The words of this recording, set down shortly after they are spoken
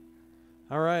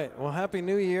All right. Well, Happy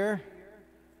New Year.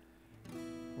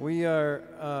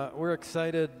 We're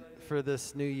excited for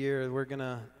this new year. We're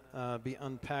gonna be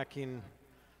unpacking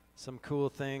some cool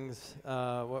things,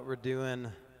 what we're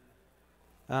doing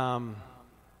over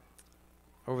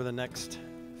the next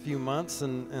few months,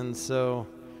 and so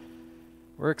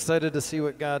we're excited to see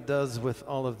what God does with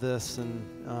all of this,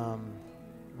 and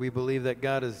we believe that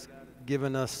God has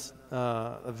given us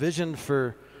a vision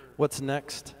for what's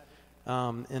next.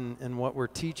 In what we're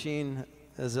teaching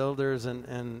as elders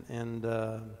and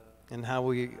how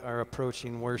we are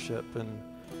approaching worship. And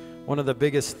one of the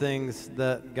biggest things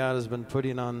that God has been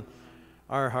putting on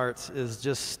our hearts is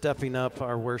just stepping up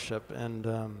our worship and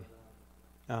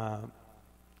kind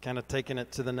of taking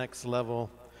it to the next level.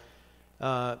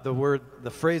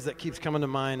 The phrase that keeps coming to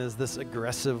mind is this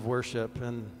aggressive worship,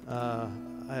 and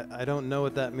I don't know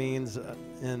what that means,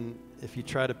 and if you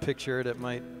try to picture it, it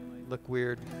might look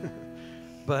weird.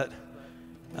 But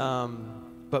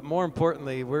more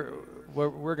importantly,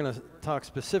 we're going to talk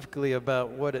specifically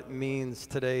about what it means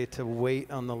today to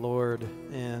wait on the Lord,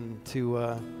 and to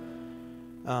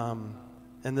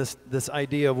and this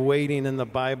idea of waiting in the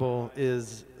Bible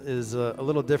is a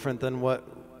little different than what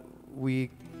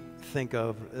we think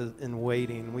of in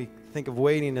waiting. We think of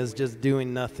waiting as just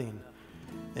doing nothing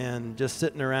and just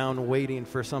sitting around waiting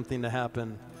for something to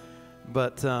happen,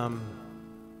 but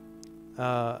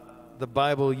the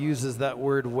Bible uses that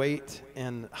word wait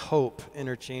and hope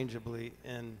interchangeably.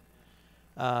 And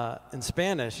in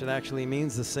Spanish, it actually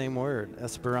means the same word.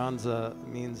 Esperanza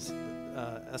means,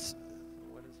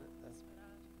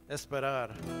 Esperar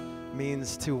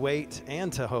means to wait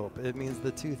and to hope. It means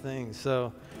the two things.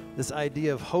 So this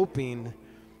idea of hoping,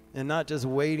 and not just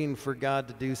waiting for God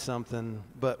to do something,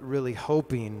 but really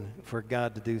hoping for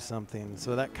God to do something.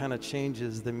 So that kind of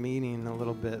changes the meaning a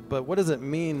little bit. But what does it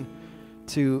mean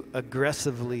to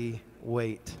aggressively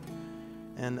wait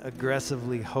and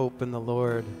aggressively hope in the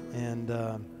Lord? And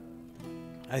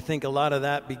I think a lot of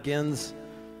that begins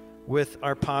with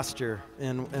our posture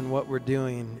and what we're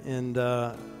doing. And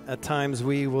at times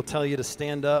we will tell you to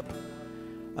stand up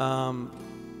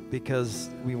because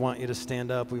we want you to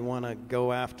stand up. We want to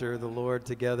go after the Lord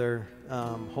together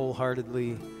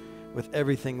wholeheartedly with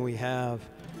everything we have.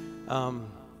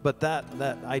 But that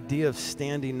idea of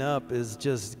standing up is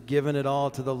just giving it all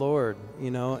to the Lord,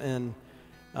 you know. And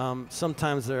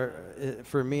sometimes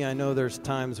for me, I know there's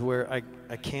times where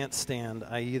I can't stand.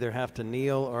 I either have to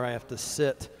kneel or I have to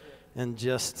sit and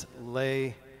just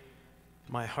lay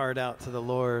my heart out to the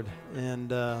Lord.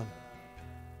 And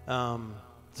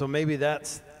so maybe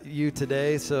that's you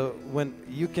today. So when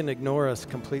you can ignore us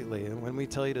completely, and when we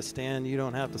tell you to stand, you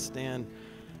don't have to stand.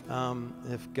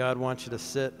 If God wants you to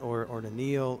sit or to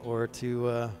kneel or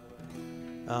to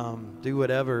do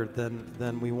whatever,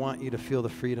 then we want you to feel the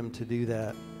freedom to do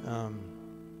that.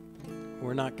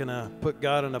 We're not going to put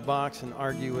God in a box and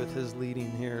argue with his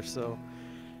leading here. So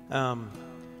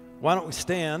why don't we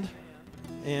stand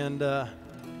and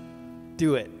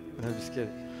do it? I'm just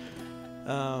kidding.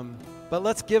 But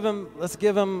let's give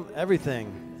him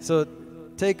everything. So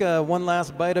take one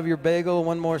last bite of your bagel,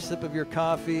 one more sip of your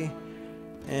coffee.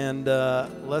 And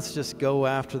let's just go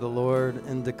after the Lord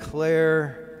and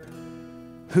declare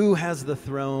who has the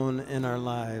throne in our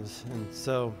lives. And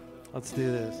so let's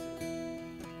do this.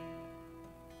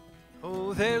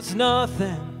 Oh, there's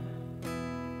nothing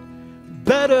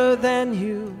better than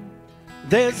you.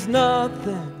 There's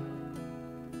nothing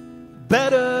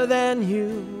better than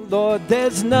you, Lord.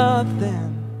 There's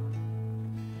nothing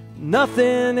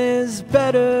is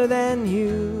better than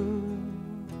you,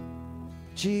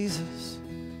 Jesus.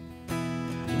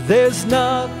 There's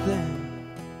nothing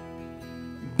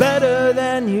better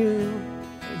than you.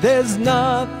 There's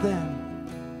nothing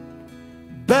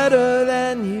better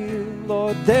than you,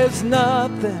 Lord. There's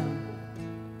nothing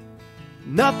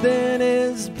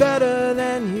is better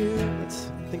than you. Let's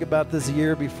think about this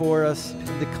year before us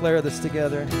and declare this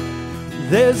together.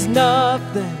 There's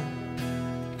nothing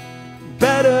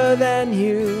better than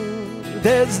you.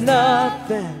 There's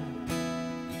nothing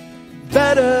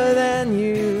better than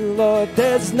you, Lord.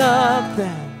 There's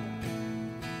nothing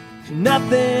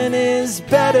is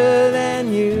better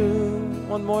than you.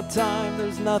 One more time.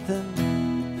 There's nothing,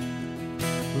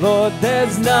 Lord.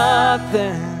 There's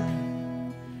nothing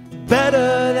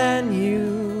better than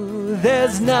you.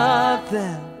 There's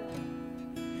nothing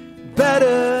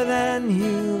better than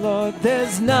you, Lord.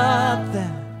 There's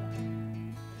nothing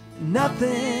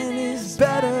is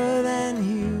better than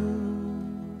you.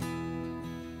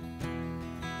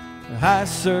 I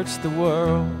searched the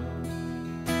world,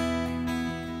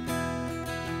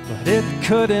 but it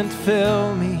couldn't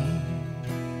fill me.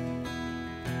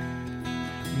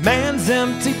 Man's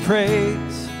empty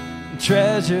praise and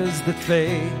treasures that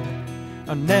fade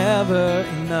are never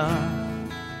enough.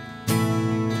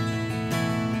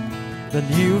 Then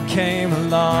you came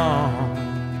along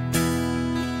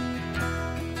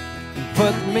and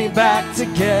put me back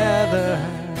together,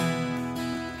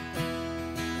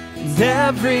 and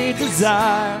every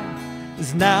desire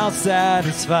is now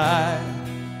satisfied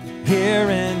here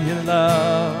in your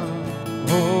love.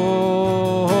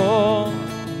 Oh,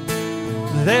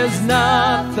 there's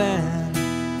nothing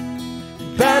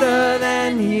better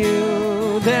than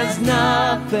you. There's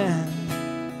nothing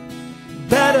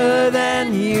better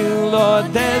than you,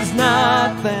 Lord. There's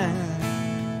nothing,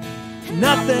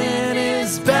 nothing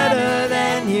is better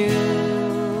than you.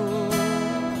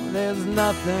 There's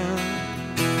nothing,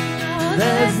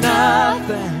 there's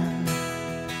nothing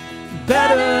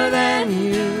better than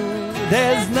you.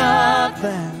 There's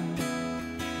nothing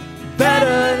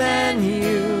better than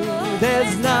you.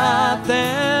 There's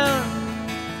nothing,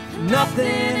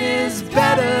 nothing is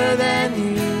better than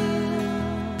you.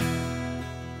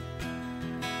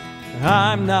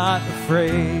 I'm not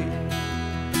afraid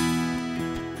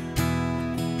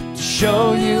to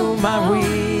show you my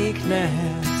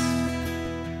weakness,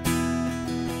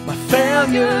 my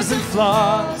failures and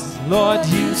flaws. Lord,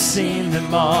 you've seen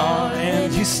them all,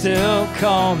 and you still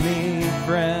call me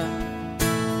friend.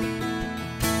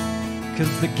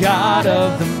 'Cause the God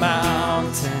of the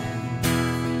mountain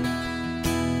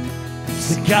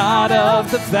is the God of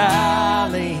the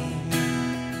valley.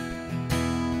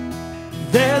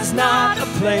 There's not a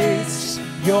place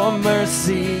your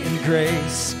mercy and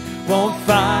grace won't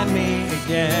find me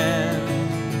again.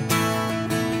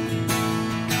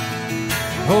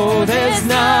 Oh, there's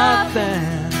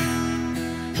nothing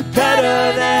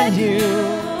better than you.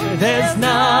 There's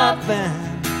nothing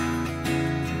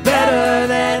better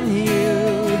than you.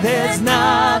 There's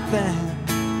nothing,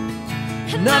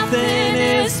 nothing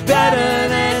is better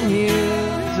than you.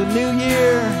 It's a new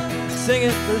year, sing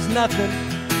it, there's nothing.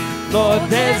 Lord,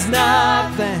 there's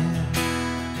nothing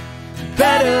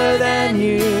better than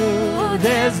you.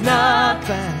 There's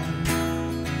nothing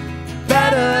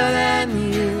better than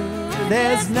you.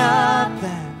 There's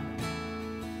nothing,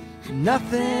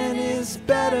 nothing is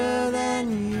better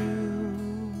than you.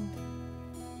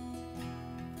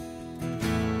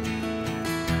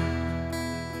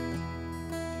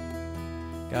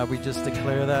 God, we just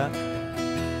declare that.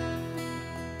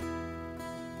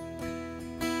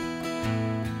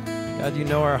 God, you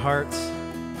know our hearts.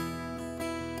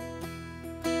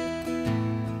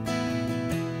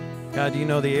 God, you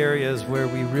know the areas where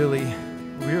we really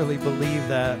believe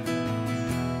that.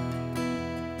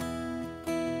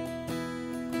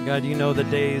 God, you know the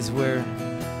days where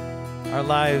our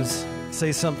lives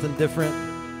say something different.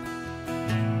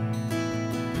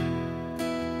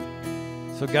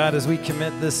 So God, as we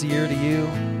commit this year to you,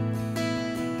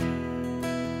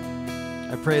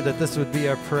 I pray that this would be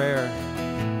our prayer,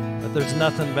 that there's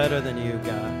nothing better than you,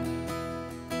 God.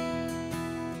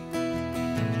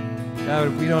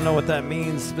 God, we don't know what that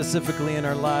means specifically in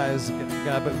our lives,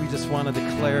 God, but we just want to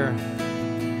declare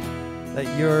that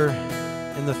you're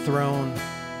in the throne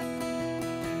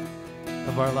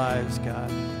of our lives,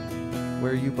 God,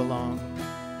 where you belong.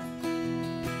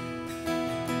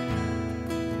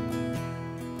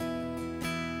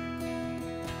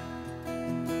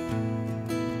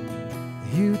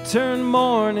 You turn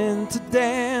mourning to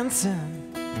dancing.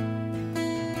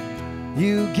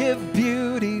 You give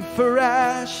beauty for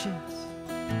ashes.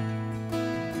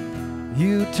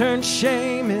 You turn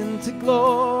shame into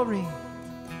glory.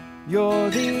 You're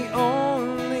the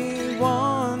only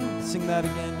one. Sing that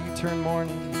again. You turn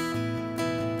mourning.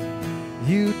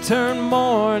 You turn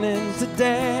mourning to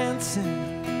dancing.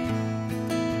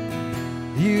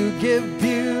 You give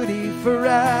beauty for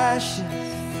ashes.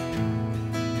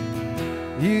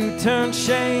 You turn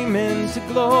shame into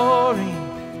glory.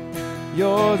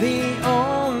 You're the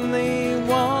only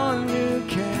one who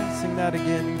can. Sing that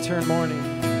again. You turn mourning.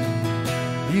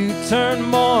 You turn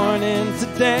mourning to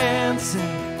dancing.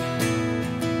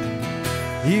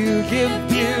 You give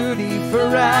beauty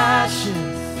for ashes.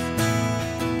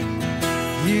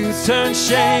 You turn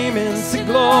shame into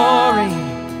glory.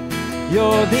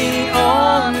 You're the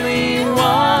only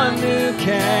one who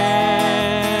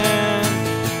can.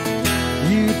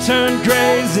 You turn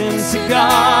graves into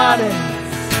gardens.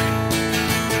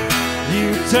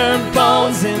 You turn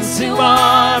bones into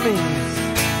armies.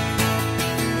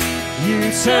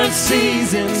 You turn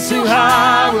seas into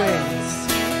highways.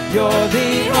 You're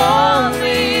the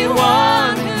only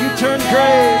one. You turn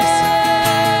graves.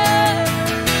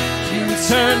 You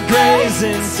turn graves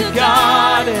into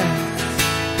gardens.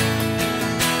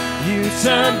 You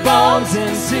turn bones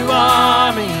into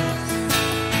armies.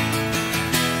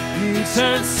 You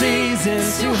turn seas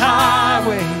into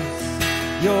highways.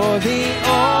 You're the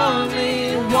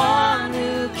only one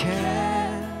who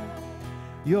can.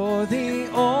 You're the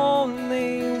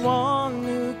only one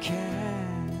who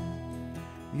can.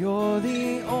 You're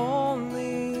the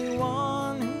only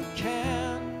one who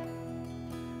can.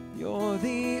 You're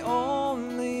the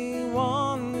only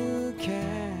one who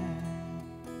can.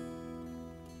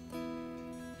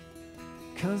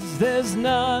 'Cause there's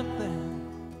nothing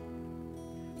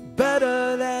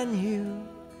better than you.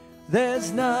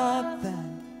 There's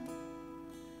nothing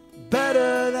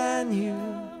better than you.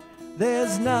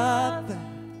 There's nothing.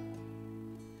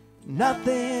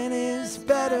 Nothing is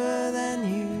better than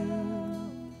you.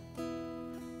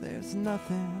 There's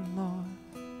nothing, Lord.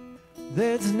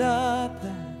 There's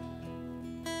nothing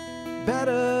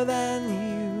better than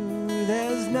you.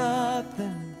 There's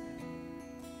nothing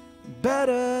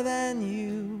better than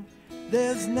you.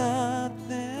 There's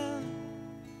nothing.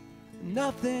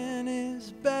 Nothing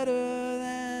is better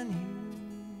than you.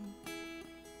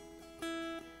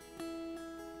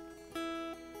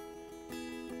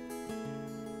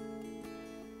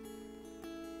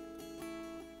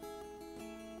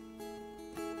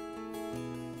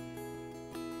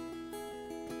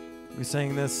 We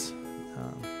sang this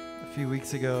a few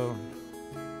weeks ago.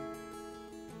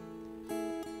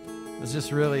 It was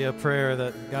just really a prayer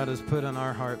that God has put on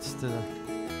our hearts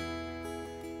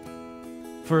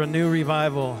for a new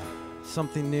revival,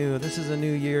 something new. This is a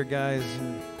new year, guys.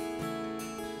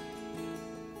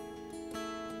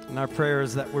 And our prayer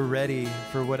is that we're ready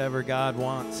for whatever God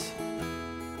wants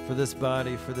for this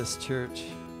body, for this church.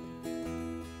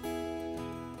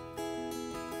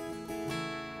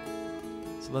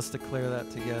 So let's declare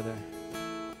that together.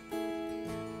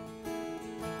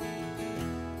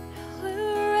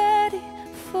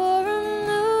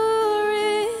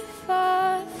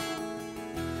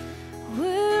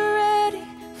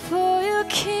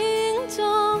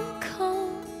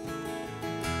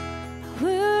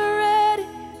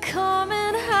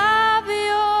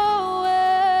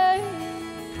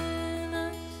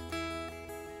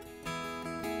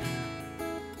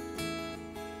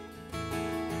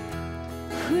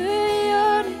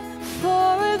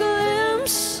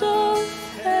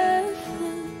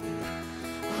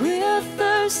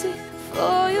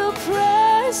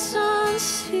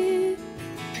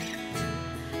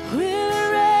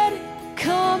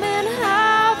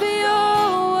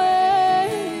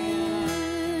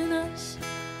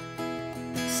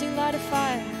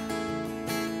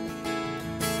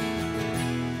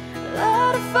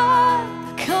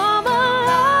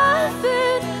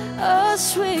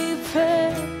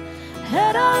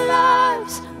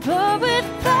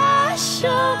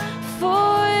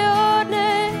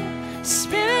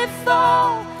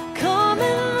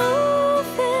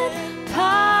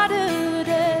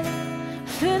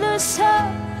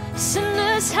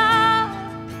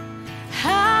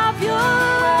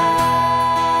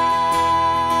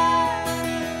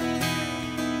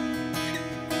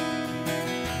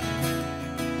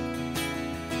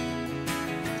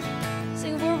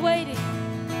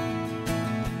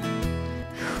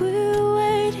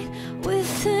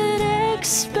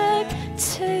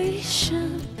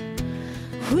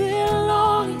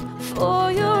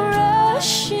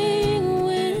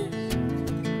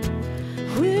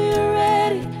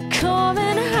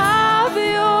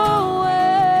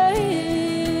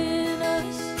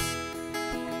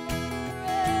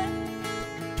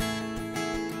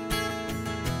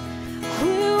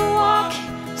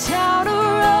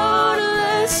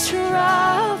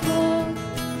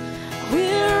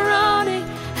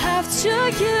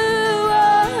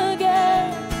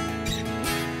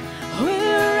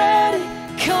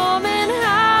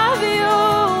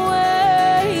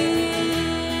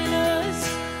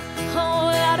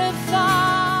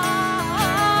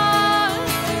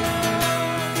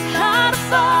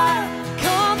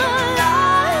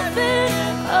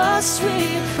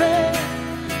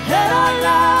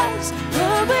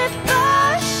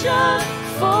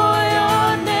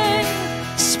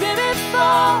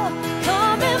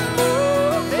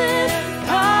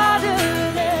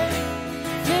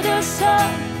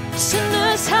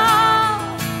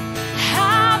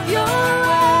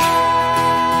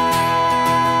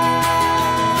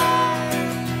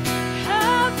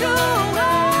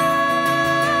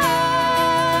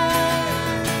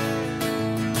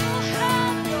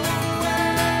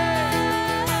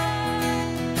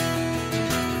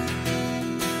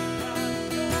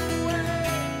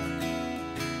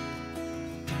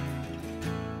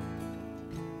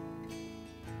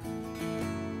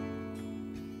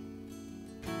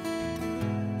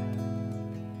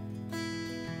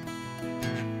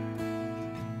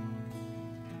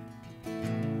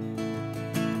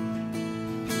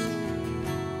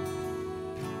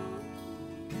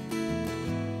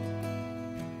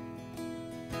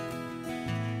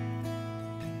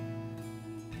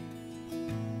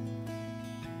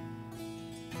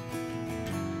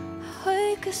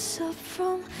 us up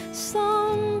from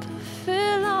slumber,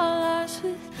 fill our lives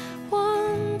with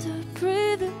wonder,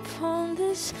 breathe upon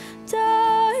this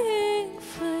dying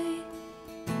flame.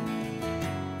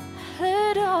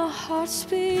 Let our hearts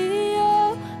be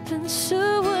open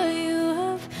to what you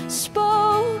have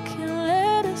spoken.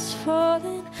 Let us fall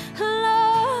in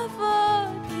love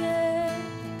again.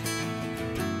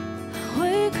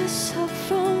 Wake us up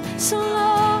from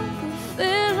slumber,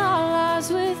 fill our lives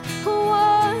with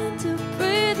wonder,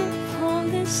 breathe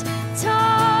upon this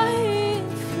dying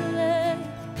flame.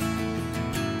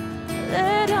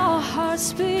 Let our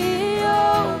hearts be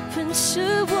open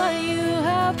to what you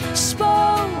have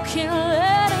spoken.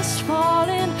 Let us fall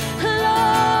in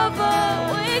love.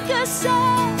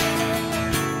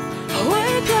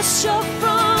 Wake us up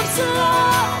from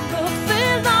slumber,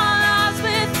 fill our lives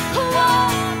with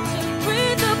wonder,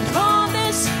 breathe upon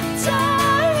this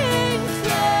dying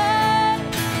flame.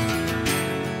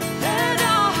 Let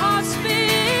our hearts be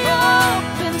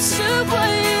open to what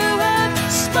you have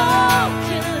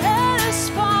spoken. Let us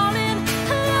fall in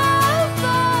love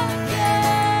again.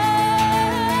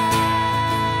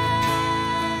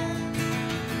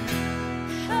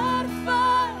 Let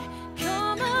fire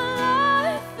come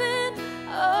alive in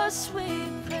us, we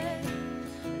pray.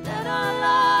 Let our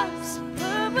lives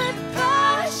burn with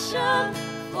passion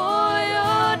for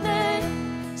your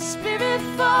name. Spirit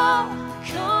fall,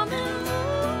 come and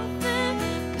move in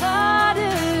God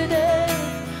today.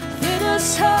 Fill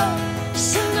us up,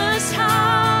 sing us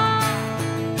high.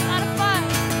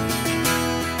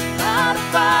 Light a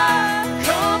fire,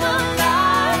 come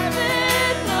alive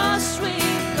in us, we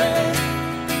pray.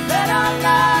 Let our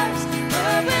lives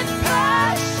burn with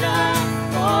passion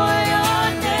for your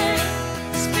name.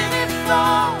 Spirit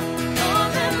fall,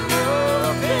 come and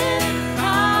move in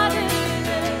God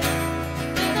today.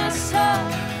 Fill us up,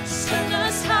 sing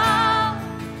us high.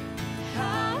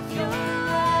 Have your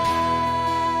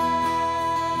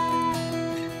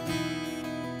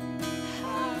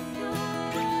have your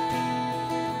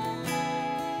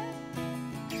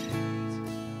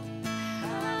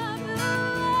have your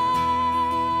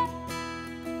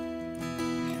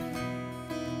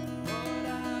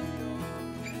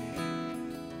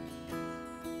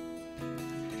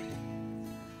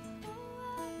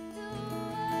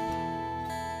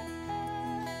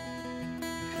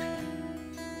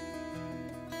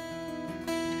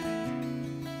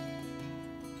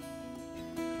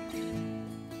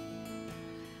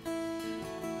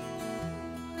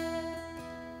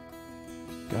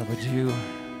God, would you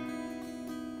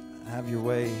have your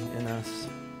way in us?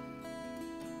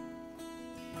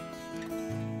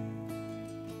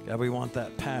 God, we want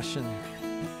that passion.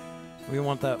 We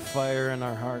want that fire in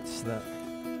our hearts that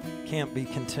can't be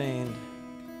contained.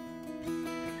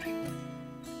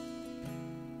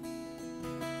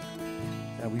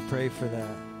 God, we pray for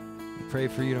that. We pray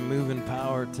for you to move in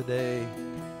power today,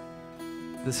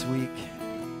 this week,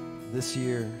 this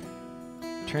year.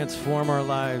 Transform our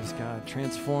lives, God.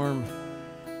 Transform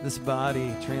this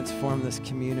body. Transform this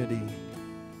community.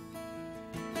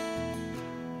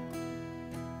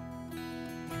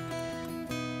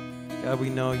 God, we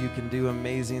know you can do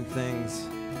amazing things.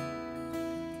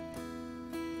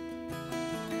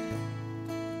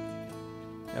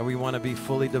 God, we want to be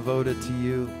fully devoted to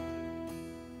you,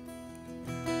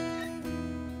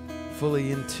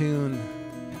 fully in tune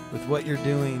with what you're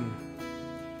doing,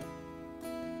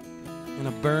 and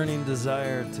a burning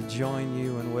desire to join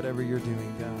you in whatever you're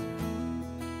doing, God.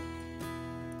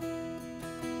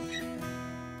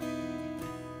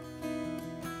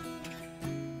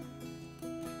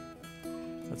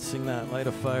 Let's sing that Light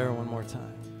a Fire one more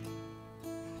time.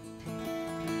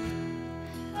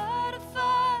 Light a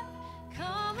fire,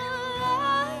 come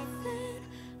alive in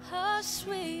us,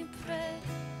 we pray.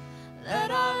 Let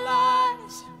our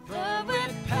lives burn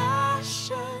with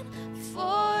passion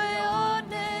for your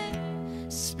name.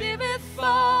 Spirit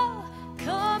fall,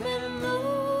 come and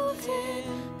move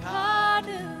in part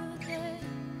today.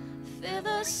 Fill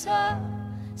us up,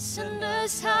 send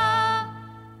us out.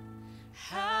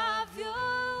 Have your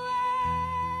way.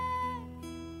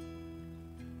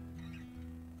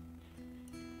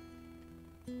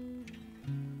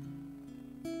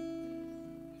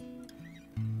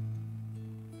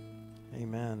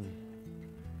 Amen.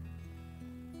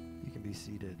 You can be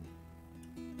seated.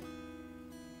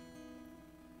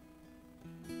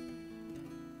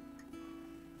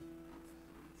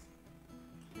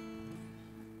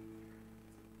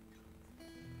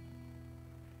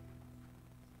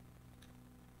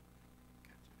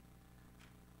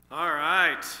 All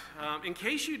right. In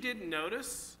case you didn't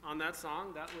notice on that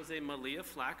song, that was a Malia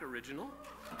Flack original.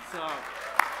 So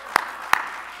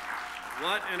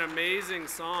What an amazing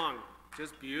song.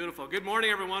 Just beautiful. Good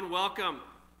morning, everyone. Welcome.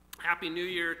 Happy New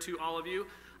Year to all of you.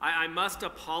 I must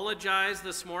apologize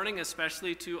this morning,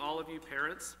 especially to all of you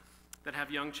parents that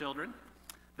have young children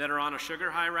that are on a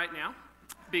sugar high right now,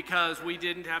 because we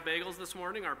didn't have bagels this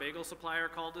morning. Our bagel supplier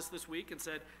called us this week and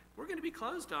said, we're going to be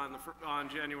closed on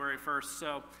January 1st,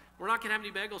 so we're not going to have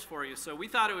any bagels for you. So we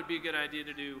thought it would be a good idea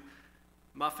to do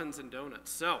muffins and donuts.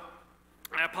 So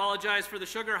I apologize for the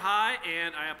sugar high,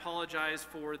 and I apologize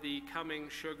for the coming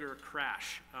sugar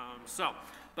crash.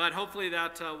 But hopefully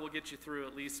that will get you through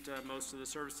at least most of the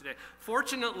service today.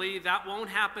 Fortunately, that won't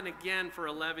happen again for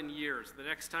 11 years. The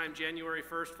next time January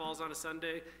 1st falls on a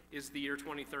Sunday is the year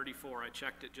 2034. I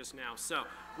checked it just now. So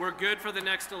we're good for the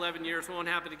next 11 years. Won't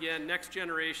happen again. Next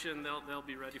generation, they'll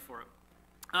be ready for it.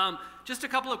 Just a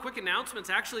couple of quick announcements.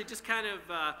 Actually, just kind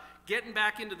of getting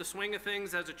back into the swing of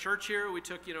things as a church here. We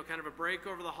took, kind of a break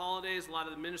over the holidays. A lot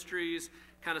of the ministries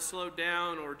kind of slowed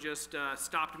down or just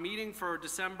stopped meeting for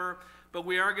December. But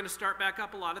we are going to start back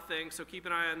up a lot of things, so keep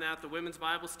an eye on that. The women's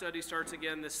Bible study starts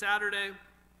again this Saturday.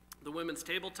 The women's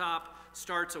tabletop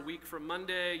starts a week from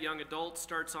Monday. Young adults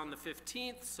starts on the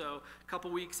 15th, so a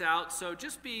couple weeks out. So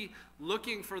just be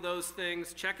looking for those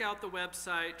things. Check out the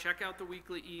website. Check out the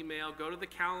weekly email. Go to the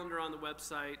calendar on the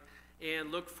website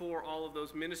and look for all of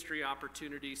those ministry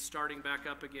opportunities starting back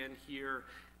up again here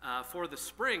for the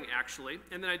spring, actually.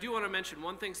 And then I do want to mention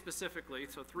one thing specifically.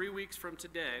 So 3 weeks from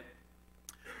today,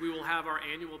 we will have our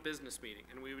annual business meeting,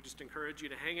 and we would just encourage you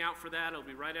to hang out for that. It'll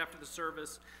be right after the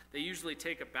service. They usually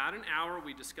take about an hour.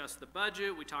 We discuss the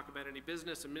budget. We talk about any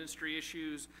business and ministry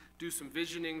issues, do some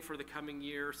visioning for the coming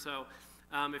year. So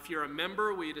if you're a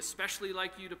member, we'd especially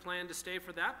like you to plan to stay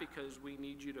for that because we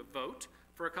need you to vote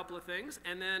for a couple of things.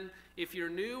 And then if you're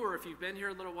new or if you've been here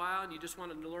a little while and you just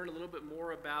want to learn a little bit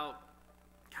more about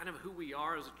kind of who we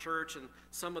are as a church and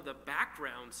some of the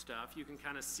background stuff, you can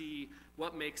kind of see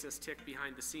what makes us tick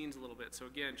behind the scenes a little bit. So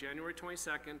again, January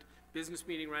 22nd, business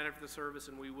meeting right after the service,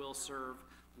 and we will serve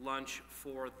lunch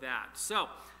for that. So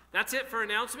that's it for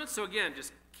announcements. So again,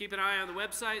 just keep an eye on the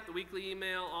website, the weekly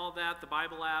email, all that, the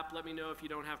Bible app. Let me know if you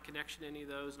don't have connection to any of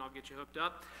those, and I'll get you hooked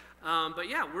up. But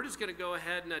yeah, we're just going to go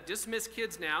ahead and dismiss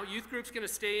kids now. Youth group's going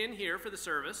to stay in here for the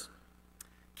service.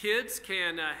 Kids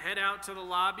can head out to the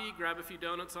lobby, grab a few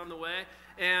donuts on the way,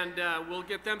 and we'll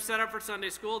get them set up for Sunday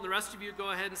school. And the rest of you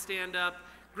go ahead and stand up,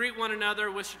 greet one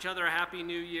another, wish each other a happy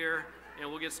new year, and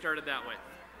we'll get started that way.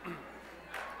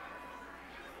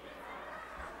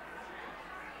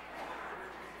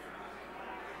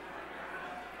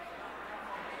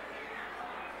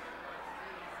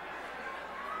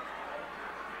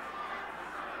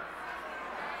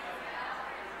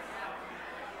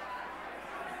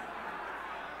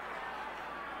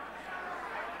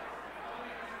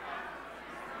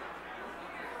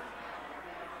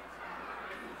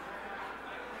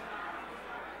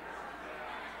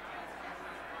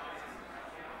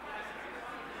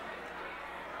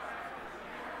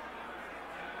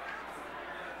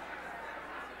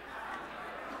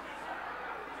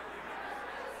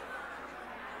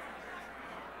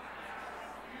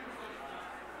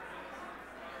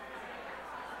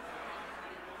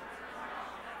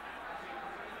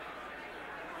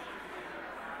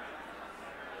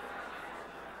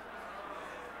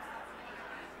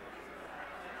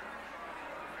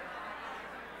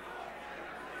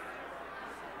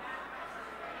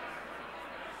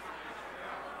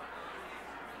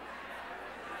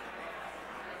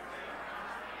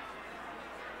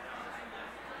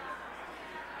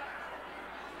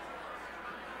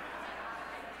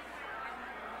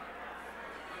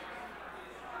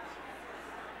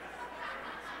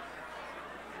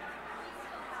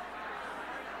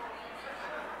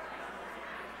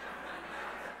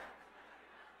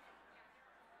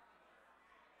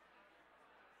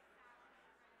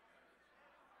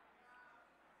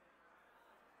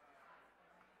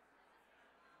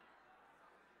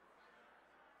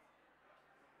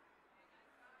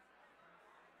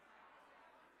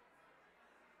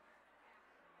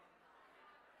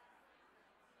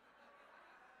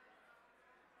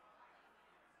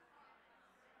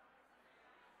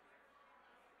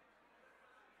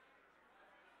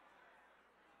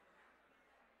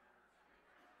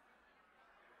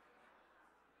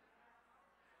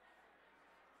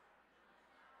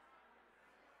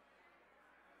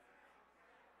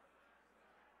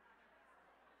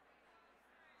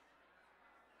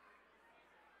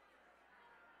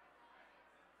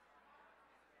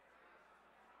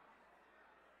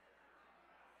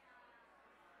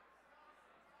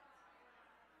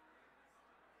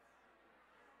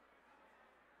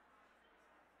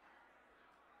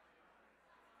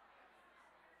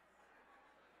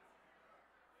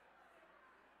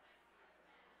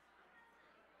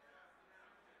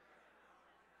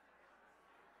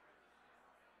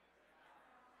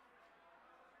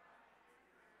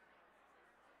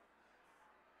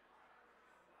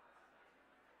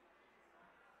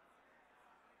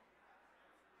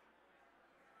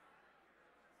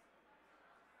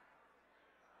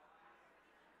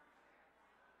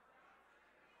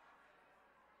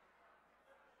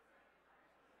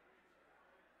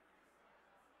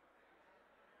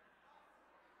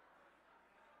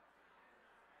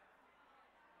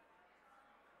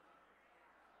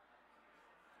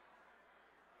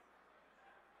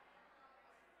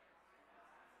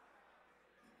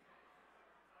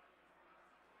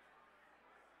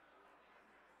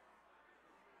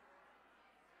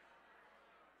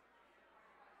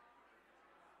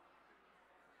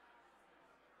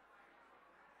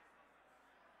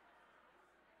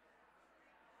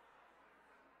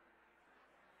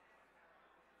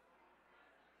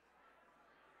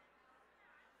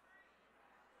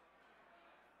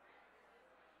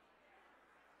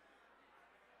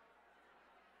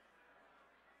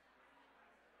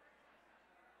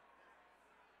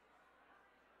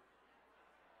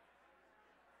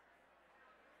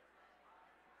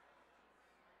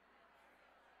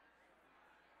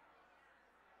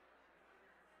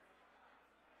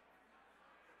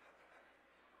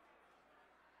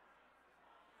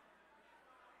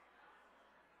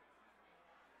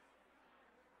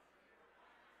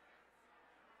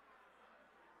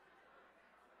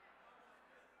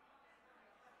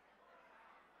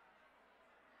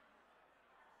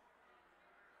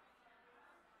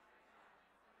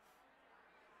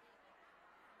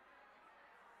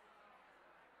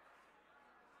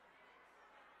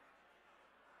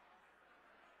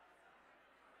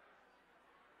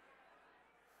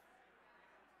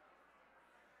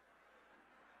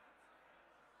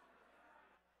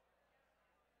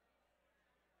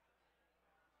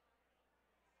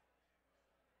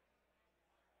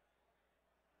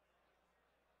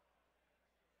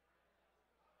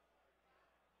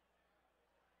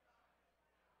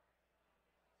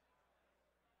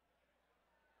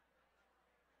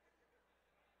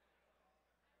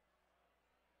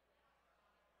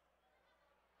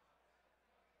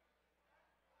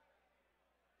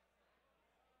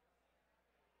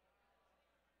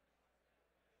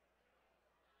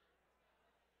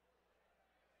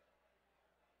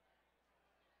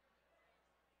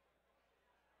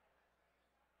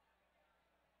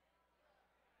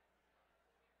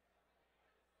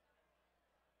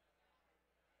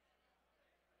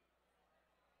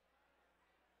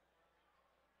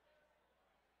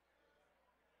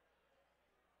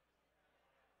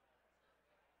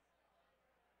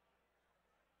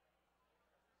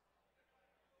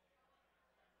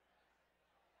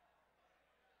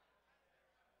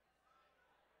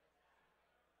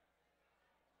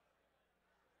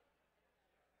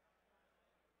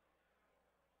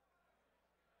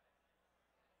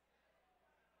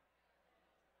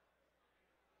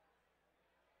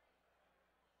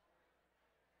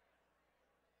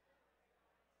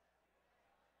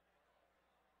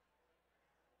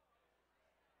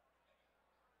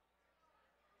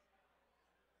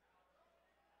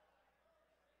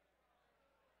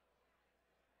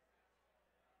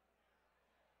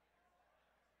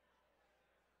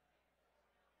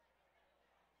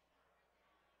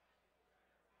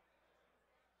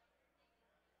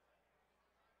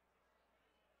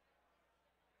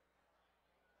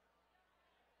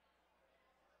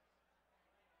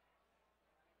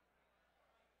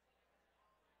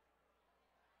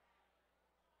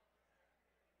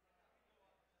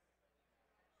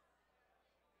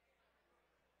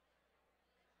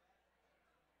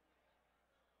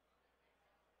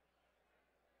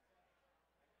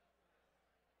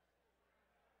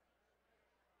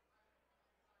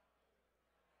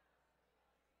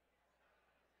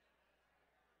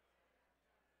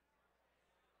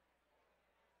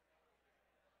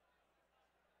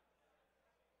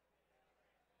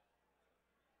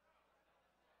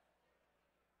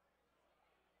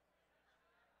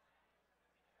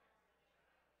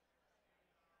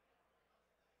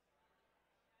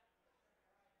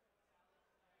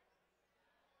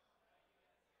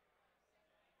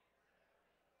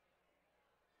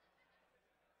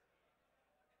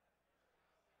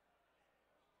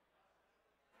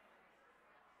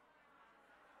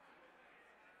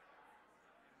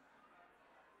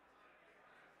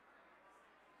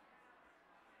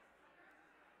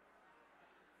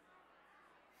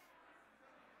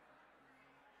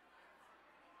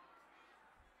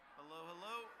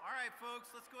 folks,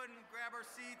 let's go ahead and grab our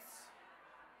seats.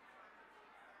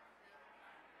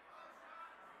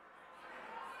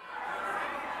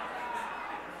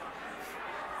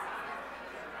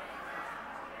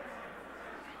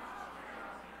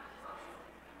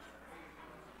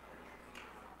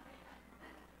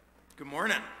 Good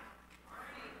morning.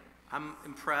 I'm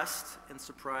impressed and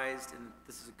surprised, and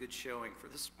this is a good showing for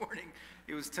this morning.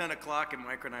 It was 10 o'clock, and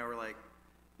Micah and I were like,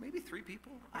 maybe 3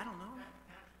 people? I don't know.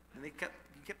 And you kept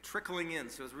trickling in,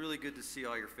 so it was really good to see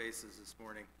all your faces this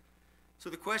morning. So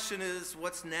the question is,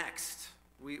 what's next?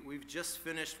 We've just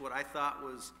finished what I thought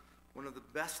was one of the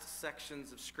best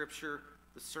sections of Scripture,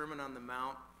 the Sermon on the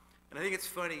Mount. And I think it's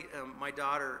funny, my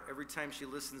daughter, every time she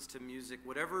listens to music,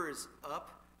 whatever is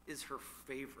up is her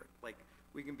favorite. Like,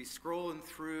 we can be scrolling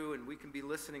through and we can be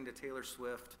listening to Taylor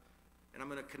Swift, and I'm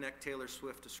going to connect Taylor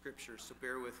Swift to Scripture, so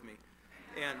bear with me.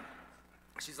 And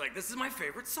she's like, this is my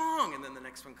favorite song. And then the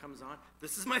next one comes on,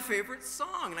 this is my favorite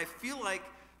song. And I feel like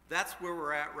that's where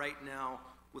we're at right now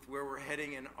with where we're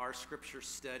heading in our Scripture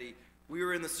study. We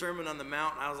were in the Sermon on the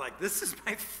Mount, and I was like, this is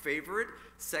my favorite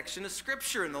section of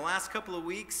Scripture. In the last couple of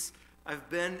weeks, I've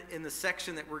been in the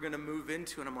section that we're going to move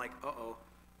into, and I'm like, uh-oh,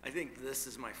 I think this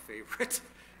is my favorite.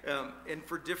 And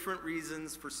for different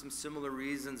reasons, for some similar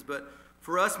reasons. But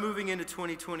for us moving into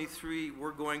 2023,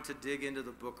 we're going to dig into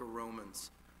the book of Romans.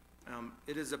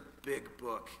 It is a big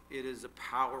book. It is a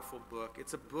powerful book.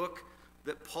 It's a book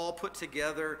that Paul put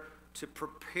together to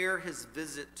prepare his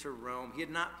visit to Rome. He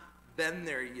had not been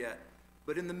there yet.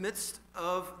 But in the midst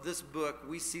of this book,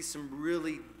 we see some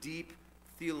really deep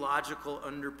theological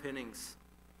underpinnings.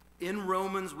 In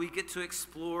Romans, we get to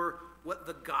explore what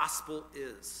the gospel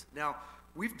is. Now,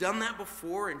 we've done that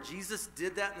before, and Jesus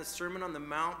did that in the Sermon on the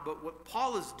Mount, but what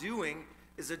Paul is doing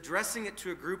is addressing it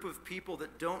to a group of people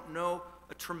that don't know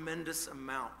a tremendous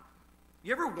amount.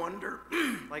 You ever wonder,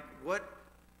 like, what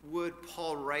would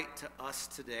Paul write to us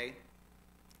today,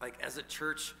 like as a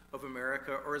Church of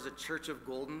America or as a Church of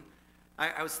Golden?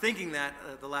 I was thinking that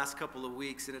the last couple of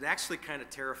weeks, and it actually kind of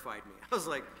terrified me. I was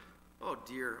like, oh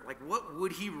dear, like what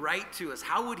would he write to us?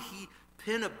 How would he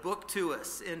pen a book to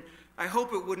us? And I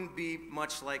hope it wouldn't be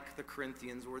much like the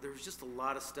Corinthians, where there was just a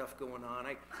lot of stuff going on.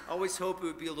 I always hope it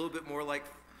would be a little bit more like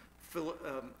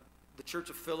the Church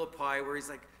of Philippi, where he's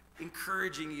like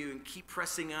encouraging you and keep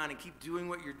pressing on and keep doing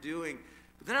what you're doing.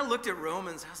 But then I looked at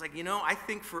Romans, I was like, I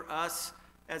think for us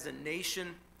as a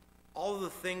nation, all of the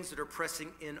things that are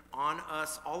pressing in on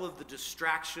us, all of the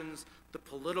distractions, the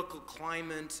political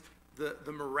climate,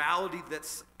 the morality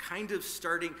that's kind of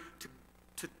starting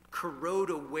to corrode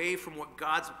away from what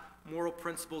God's moral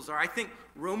principles are. I think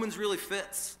Romans really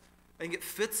fits. I think it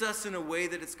fits us in a way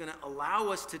that it's going to allow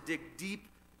us to dig deep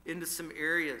into some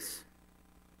areas.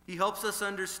 He helps us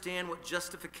understand what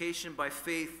justification by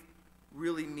faith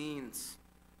really means.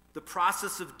 The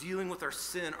process of dealing with our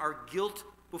sin, our guilt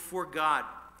before God,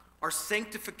 our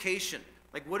sanctification.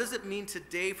 Like, what does it mean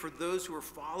today for those who are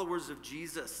followers of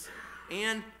Jesus?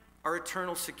 And our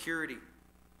eternal security.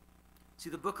 See,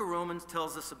 the book of Romans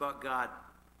tells us about God,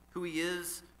 who he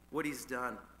is, what he's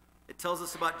done. It tells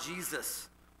us about Jesus,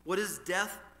 what his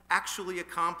death actually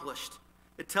accomplished.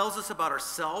 It tells us about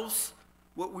ourselves,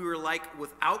 what we were like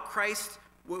without Christ,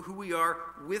 who we are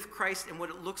with Christ, and what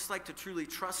it looks like to truly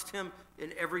trust him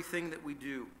in everything that we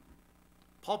do.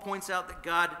 Paul points out that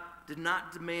God did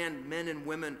not demand men and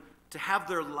women to have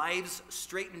their lives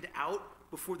straightened out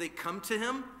before they come to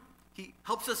him. He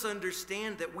helps us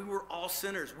understand that we were all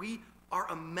sinners. We are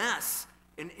a mess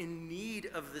and in need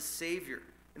of the Savior.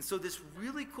 And so this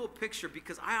really cool picture,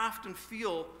 because I often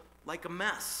feel like a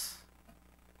mess.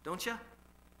 Don't you?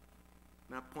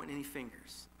 I'm not pointing any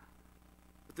fingers.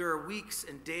 But there are weeks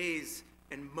and days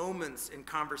and moments and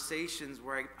conversations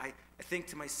where I think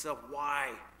to myself, why?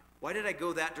 Why did I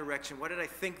go that direction? Why did I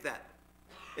think that?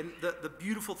 And the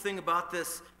beautiful thing about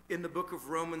this in the book of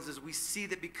Romans is we see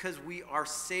that because we are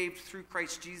saved through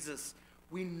Christ Jesus,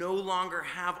 we no longer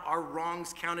have our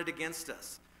wrongs counted against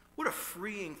us. What a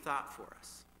freeing thought for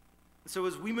us. And so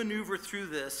as we maneuver through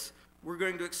this, we're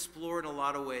going to explore in a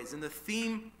lot of ways. And the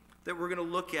theme that we're going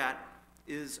to look at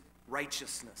is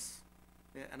righteousness.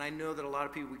 And I know that a lot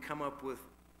of people, we come up with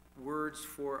words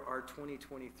for our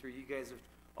 2023. You guys have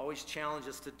always challenged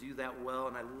us to do that well,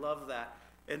 and I love that.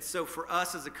 And so for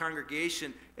us as a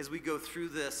congregation, as we go through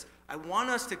this, I want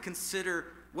us to consider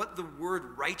what the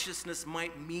word righteousness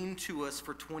might mean to us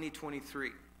for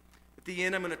 2023. At the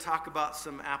end, I'm going to talk about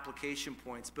some application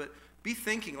points, but be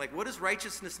thinking, like, what does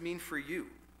righteousness mean for you?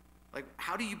 Like,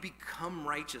 how do you become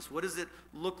righteous? What does it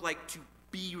look like to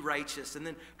be righteous? And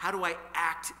then how do I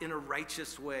act in a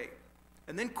righteous way?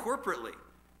 And then corporately,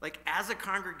 like as a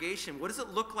congregation, what does it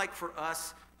look like for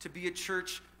us to be a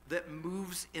church that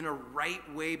moves in a right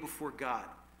way before God,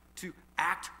 to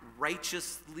act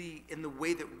righteously in the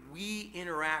way that we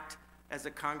interact as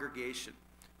a congregation.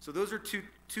 So those are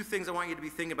two things I want you to be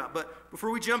thinking about. But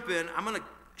before we jump in, I'm going to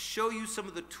show you some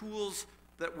of the tools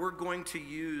that we're going to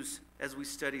use as we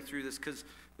study through this, because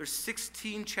there's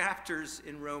 16 chapters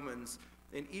in Romans,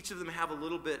 and each of them have a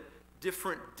little bit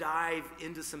different dive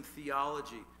into some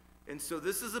theology. And so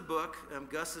this is a book.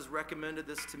 Gus has recommended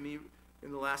this to me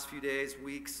in the last few days,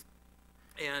 weeks,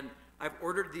 and I've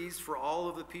ordered these for all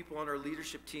of the people on our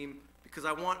leadership team because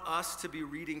I want us to be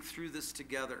reading through this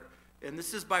together. And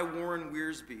this is by Warren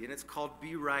Wiersbe, and it's called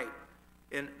Be Right.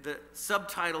 And the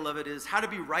subtitle of it is How to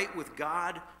Be Right with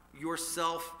God,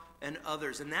 Yourself, and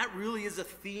Others. And that really is a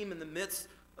theme in the midst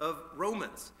of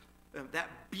Romans. That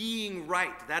being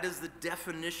right, that is the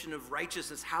definition of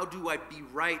righteousness. How do I be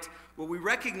right? Well, we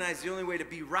recognize the only way to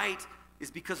be right is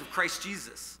because of Christ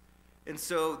Jesus. And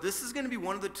so this is going to be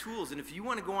one of the tools. And if you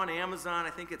want to go on Amazon, I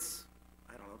think it's,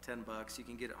 I don't know, $10. You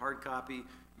can get it hard copy.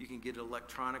 You can get it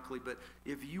electronically. But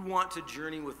if you want to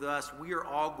journey with us, we are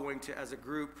all going to, as a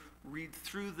group, read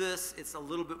through this. It's a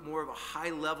little bit more of a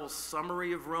high-level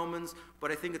summary of Romans,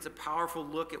 but I think it's a powerful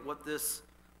look at what this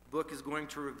book is going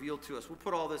to reveal to us. We'll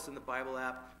put all this in the Bible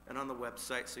app and on the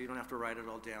website so you don't have to write it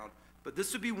all down. But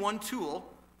this would be one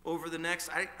tool over the next,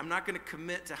 I'm not going to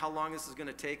commit to how long this is going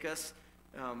to take us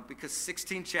because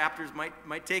 16 chapters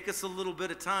might take us a little bit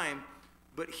of time.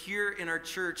 But here in our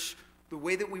church, the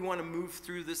way that we want to move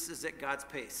through this is at God's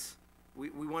pace.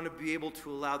 We want to be able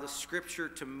to allow the Scripture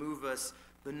to move us.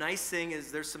 The nice thing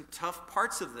is there's some tough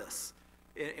parts of this,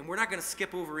 and we're not going to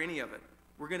skip over any of it.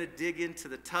 We're going to dig into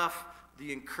the tough,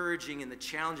 the encouraging, and the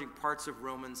challenging parts of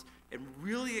Romans and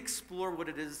really explore what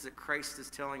it is that Christ is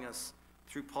telling us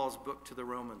through Paul's book to the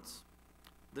Romans.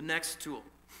 The next tool,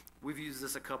 we've used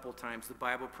this a couple times, the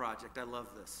Bible Project. I love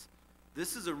this.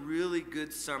 This is a really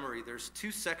good summary. There's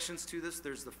 2 sections to this.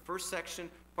 There's the first section,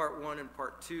 part 1 and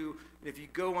part 2. And if you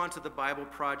go onto the Bible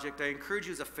Project, I encourage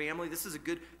you as a family, this is a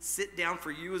good sit down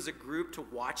for you as a group to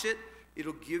watch it.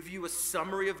 It'll give you a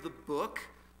summary of the book.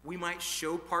 We might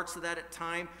show parts of that at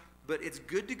time, but it's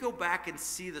good to go back and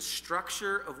see the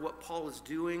structure of what Paul is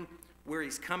doing, where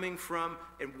he's coming from,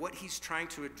 and what he's trying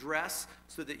to address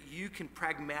so that you can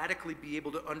pragmatically be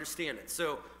able to understand it.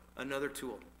 So, another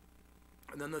tool.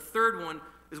 And then the third one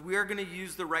is we are going to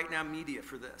use the Right Now Media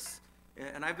for this.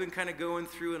 And I've been kind of going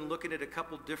through and looking at a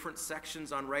couple different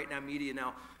sections on Right Now Media.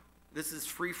 Now, this is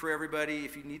free for everybody.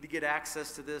 If you need to get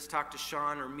access to this, talk to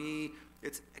Sean or me.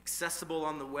 It's accessible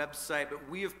on the website. But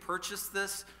we have purchased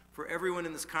this for everyone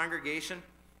in this congregation.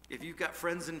 If you've got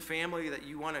friends and family that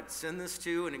you want to send this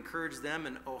to and encourage them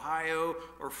in Ohio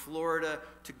or Florida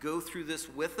to go through this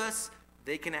with us,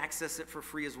 they can access it for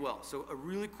free as well. So a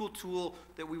really cool tool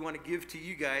that we want to give to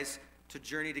you guys to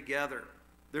journey together.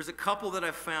 There's a couple that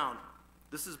I've found.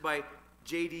 This is by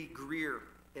J.D. Greer,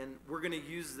 and we're going to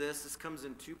use this. This comes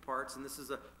in 2 parts, and this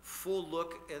is a full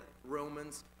look at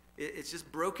Romans. It's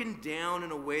just broken down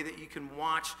in a way that you can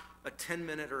watch a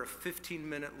 10-minute or a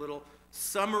 15-minute little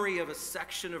summary of a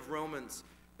section of Romans.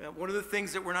 One of the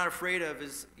things that we're not afraid of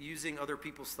is using other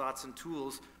people's thoughts and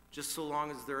tools, just so long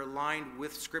as they're aligned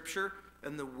with Scripture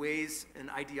and the ways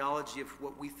and ideology of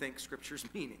what we think Scripture's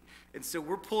meaning. And so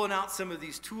we're pulling out some of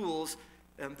these tools.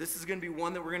 This is going to be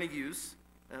one that we're going to use.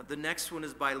 The next one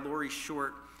is by Lori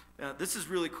Short. This is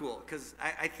really cool because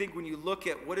I think when you look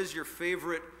at what is your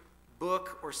favorite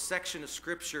book or section of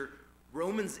Scripture,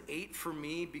 Romans 8 for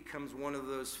me becomes one of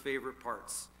those favorite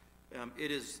parts.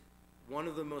 It is one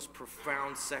of the most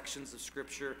profound sections of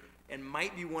Scripture and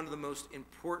might be one of the most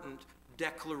important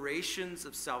declarations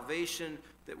of salvation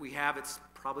that we have. It's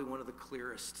probably one of the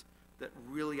clearest that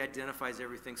really identifies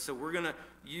everything. So we're going to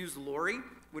use Lori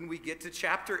when we get to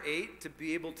chapter 8 to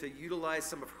be able to utilize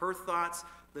some of her thoughts.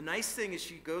 The nice thing is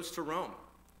she goes to Rome,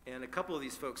 and a couple of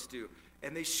these folks do,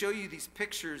 and they show you these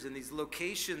pictures and these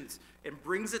locations and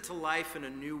brings it to life in a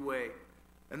new way.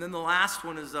 And then the last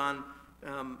one is on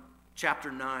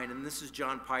chapter 9, and this is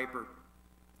John Piper.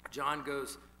 John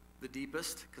goes the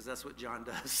deepest, because that's what John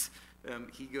does.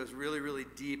 He goes really, really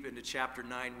deep into chapter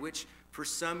 9, which for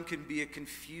some can be a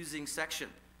confusing section.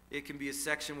 It can be a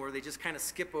section where they just kind of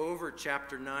skip over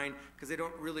chapter 9 because they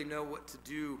don't really know what to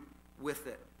do with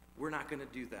it. We're not going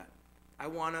to do that. I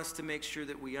want us to make sure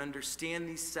that we understand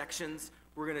these sections.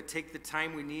 We're going to take the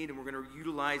time we need, and we're going to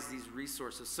utilize these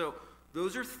resources. So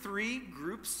those are 3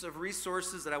 groups of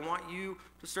resources that I want you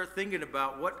to start thinking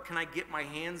about. What can I get my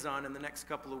hands on in the next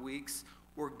couple of weeks?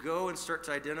 Or go and start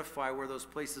to identify where those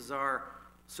places are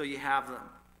so you have them.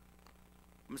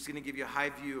 I'm just going to give you a high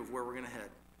view of where we're going to head.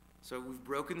 So we've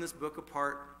broken this book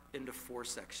apart into 4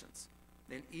 sections.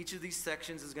 And each of these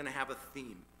sections is going to have a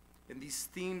theme. And these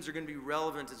themes are going to be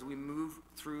relevant as we move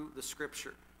through the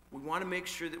scripture. We want to make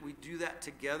sure that we do that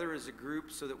together as a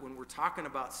group so that when we're talking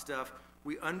about stuff,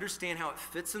 we understand how it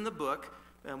fits in the book.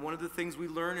 And one of the things we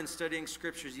learn in studying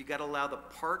scripture is you got to allow the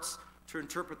parts to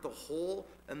interpret the whole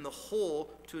and the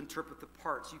whole to interpret the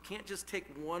parts. You can't just take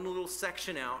one little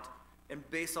section out and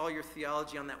base all your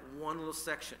theology on that one little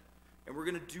section. And we're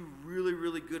going to do really,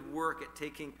 really good work at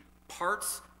taking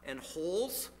parts and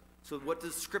wholes. So what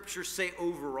does Scripture say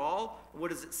overall? What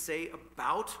does it say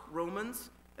about Romans?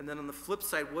 And then on the flip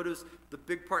side, what does the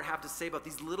big part have to say about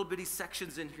these little bitty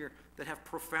sections in here that have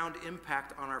profound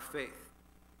impact on our faith?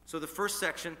 So the first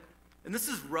section, and this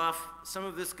is rough. Some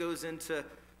of this goes into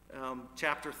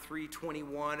chapter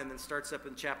 3:21 and then starts up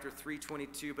in chapter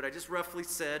 3:22. But I just roughly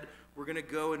said we're going to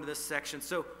go into this section.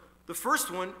 So the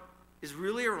first one is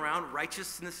really around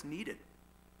righteousness needed.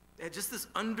 And just this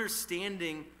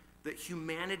understanding that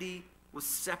humanity was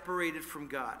separated from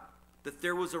God, that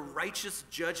there was a righteous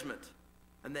judgment,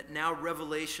 and that now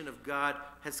revelation of God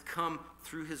has come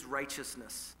through his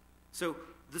righteousness. So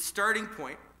the starting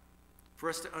point for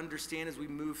us to understand as we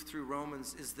move through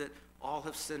Romans is that all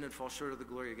have sinned and fall short of the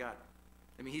glory of God.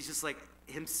 I mean, he's just like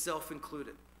himself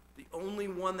included. The only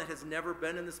one that has never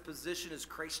been in this position is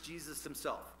Christ Jesus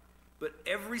himself. But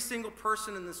every single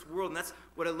person in this world, and that's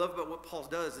what I love about what Paul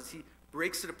does, is he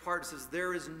breaks it apart and says,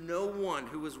 there is no one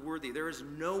who is worthy. There is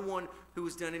no one who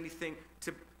has done anything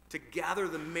to gather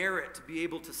the merit to be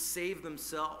able to save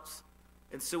themselves.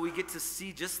 And so we get to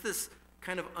see just this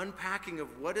kind of unpacking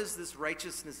of what does this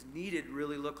righteousness needed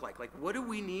really look like? Like, what do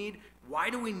we need?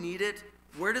 Why do we need it?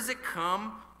 Where does it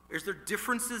come? Is there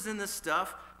differences in this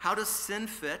stuff? How does sin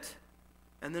fit?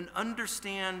 And then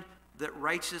understand that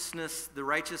the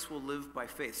righteous will live by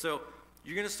faith. So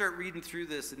you're going to start reading through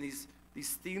this, and these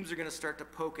themes are going to start to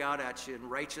poke out at you, and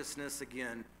righteousness,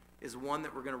 again, is one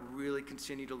that we're going to really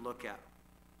continue to look at.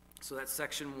 So that's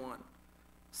section 1.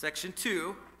 Section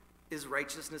 2 is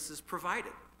righteousness is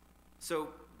provided. So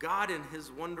God, in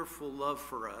his wonderful love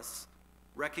for us,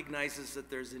 recognizes that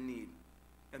there's a need,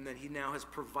 and that he now has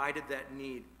provided that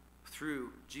need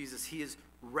through Jesus. He has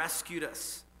rescued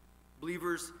us.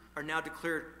 Believers are now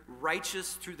declared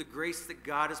righteous through the grace that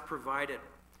God has provided.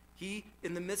 He,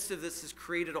 in the midst of this, has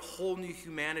created a whole new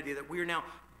humanity, that we are now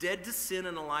dead to sin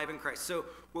and alive in Christ. So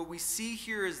what we see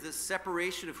here is this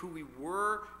separation of who we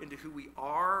were into who we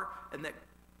are, and that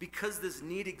because this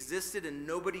need existed and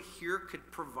nobody here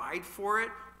could provide for it,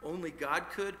 only God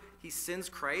could, he sends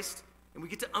Christ. And we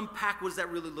get to unpack, what does that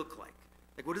really look like?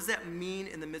 Like, what does that mean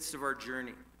in the midst of our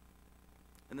journey?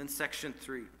 And then section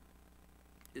 3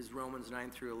 is Romans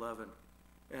 9 through 11.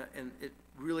 And it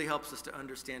really helps us to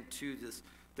understand, too, this,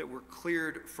 that we're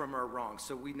cleared from our wrongs.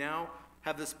 So we now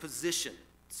have this position.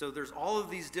 So there's all of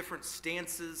these different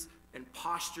stances and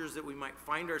postures that we might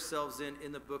find ourselves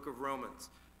in the book of Romans.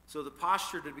 So the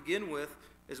posture to begin with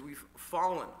is we've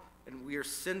fallen and we are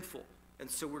sinful. And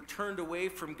so we're turned away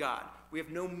from God. We have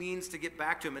no means to get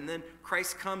back to him. And then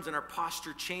Christ comes and our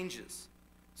posture changes.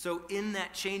 So in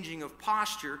that changing of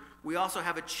posture, we also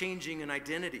have a changing in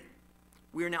identity.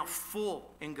 We are now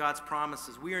full in God's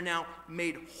promises. We are now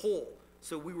made whole.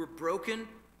 So we were broken,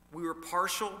 we were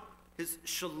partial. His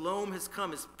shalom has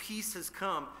come, his peace has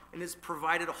come, and has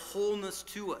provided a wholeness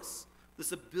to us.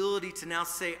 This ability to now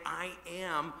say, I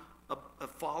am a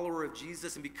follower of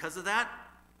Jesus, and because of that,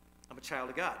 I'm a child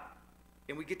of God.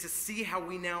 And we get to see how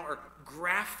we now are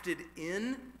grafted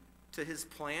in to his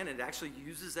plan. It actually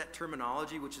uses that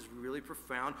terminology, which is really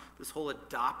profound. This whole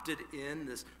adopted in,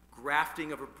 this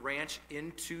grafting of a branch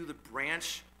into the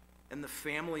branch and the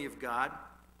family of God.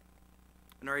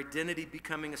 And our identity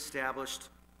becoming established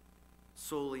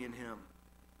solely in him.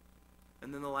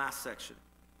 And then the last section,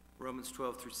 Romans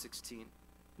 12 through 16.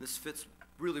 This fits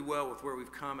really well with where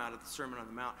we've come out of the Sermon on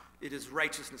the Mount. It is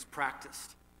righteousness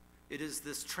practiced. It is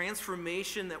this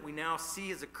transformation that we now see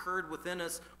has occurred within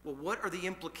us. Well, what are the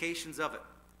implications of it?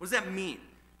 What does that mean?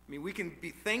 I mean, we can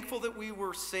be thankful that we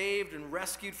were saved and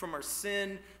rescued from our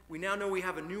sin. We now know we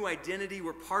have a new identity.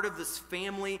 We're part of this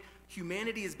family.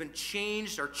 Humanity has been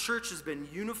changed. Our church has been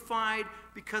unified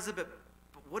because of it.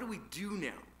 But what do we do now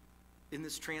in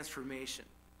this transformation?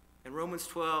 In Romans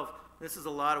 12, this is a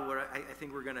lot of what I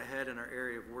think we're going to head in our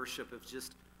area of worship, of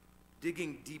just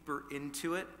digging deeper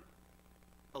into it,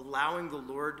 allowing the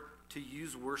Lord to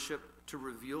use worship to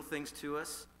reveal things to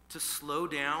us, to slow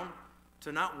down,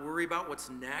 to not worry about what's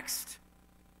next.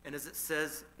 And as it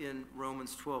says in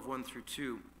Romans 12, 1 through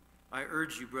 2, I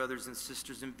urge you, brothers and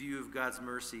sisters, in view of God's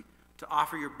mercy, to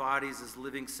offer your bodies as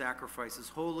living sacrifices,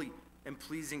 holy and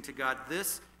pleasing to God.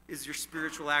 This is your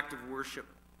spiritual act of worship.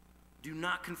 Do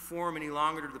not conform any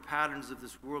longer to the patterns of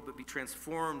this world, but be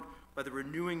transformed by the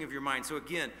renewing of your mind. So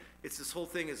again, it's this whole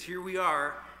thing is here we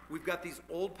are. We've got these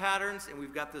old patterns, and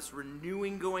we've got this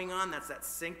renewing going on. That's that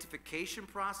sanctification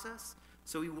process.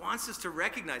 So he wants us to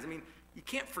recognize. I mean, you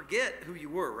can't forget who you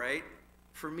were, right?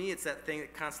 For me, it's that thing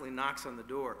that constantly knocks on the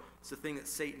door. It's the thing that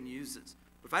Satan uses.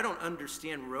 But if I don't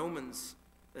understand Romans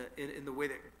in the way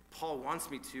that Paul wants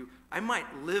me to, I might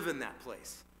live in that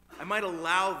place. I might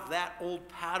allow that old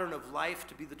pattern of life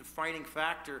to be the defining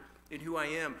factor in who I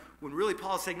am, when really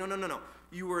Paul is saying, no.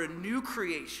 You are a new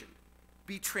creation.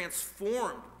 Be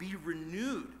transformed. Be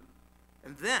renewed.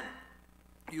 And then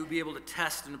you'll be able to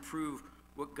test and approve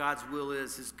what God's will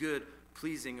is, his good,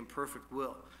 pleasing, and perfect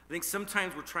will. I think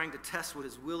sometimes we're trying to test what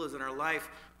his will is in our life,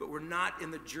 but we're not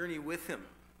in the journey with him.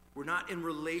 We're not in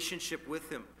relationship with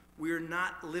him. We are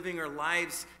not living our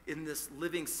lives in this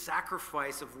living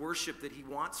sacrifice of worship that he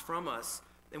wants from us.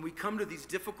 And we come to these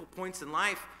difficult points in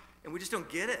life, and we just don't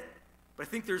get it. But I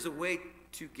think there's a way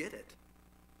to get it,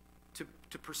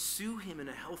 to pursue him in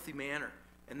a healthy manner.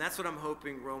 And that's what I'm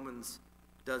hoping Romans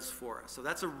does for us. So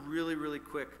that's a really, really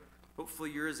quick.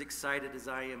 Hopefully you're as excited as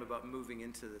I am about moving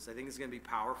into this. I think it's going to be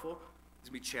powerful. It's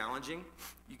going to be challenging.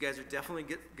 You guys are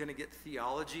definitely going to get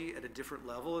theology at a different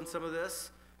level in some of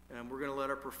this. And we're going to let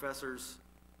our professors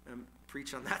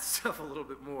preach on that stuff a little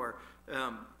bit more.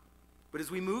 But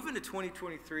as we move into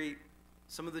 2023,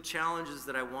 some of the challenges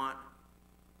that I want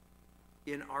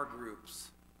in our groups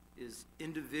is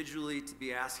individually to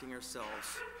be asking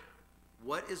ourselves,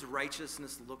 what does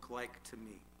righteousness look like to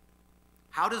me?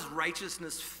 How does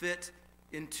righteousness fit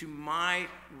into my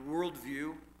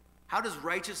worldview? How does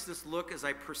righteousness look as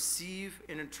I perceive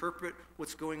and interpret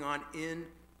what's going on in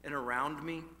and around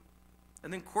me?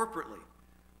 And then corporately,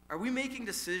 are we making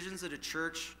decisions at a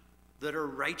church that are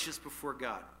righteous before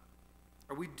God?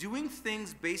 Are we doing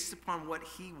things based upon what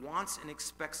he wants and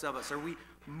expects of us? Are we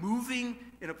moving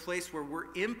in a place where we're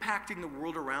impacting the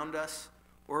world around us?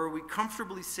 Or are we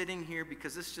comfortably sitting here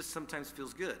because this just sometimes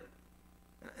feels good?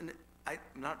 And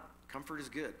comfort is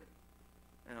good.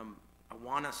 I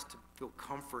want us to feel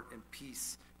comfort and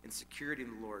peace and security in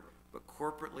the Lord. But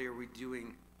corporately, are we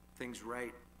doing things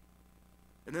right?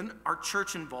 And then our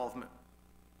church involvement.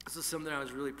 This is something I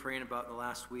was really praying about in the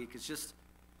last week. It's just,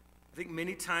 I think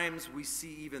many times we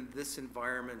see even this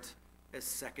environment as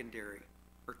secondary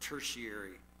or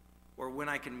tertiary, or when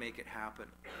I can make it happen.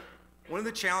 One of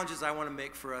the challenges I want to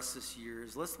make for us this year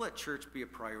is let's let church be a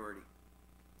priority.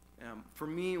 For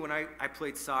me, when I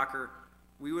played soccer,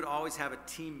 we would always have a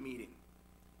team meeting.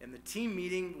 And the team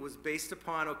meeting was based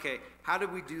upon, okay, how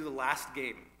did we do the last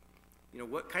game? You know,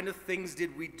 what kind of things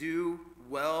did we do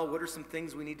well? What are some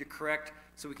things we need to correct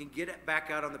so we can get it back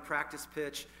out on the practice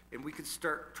pitch and we can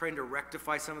start trying to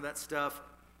rectify some of that stuff?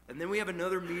 And then we have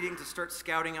another meeting to start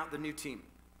scouting out the new team.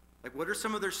 Like, what are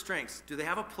some of their strengths? Do they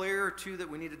have a player or two that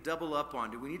we need to double up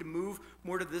on? Do we need to move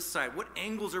more to this side? What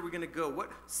angles are we going to go?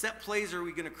 What set plays are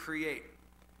we going to create?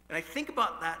 And I think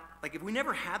about that, like if we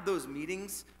never had those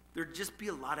meetings, there'd just be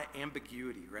a lot of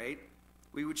ambiguity, right?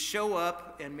 We would show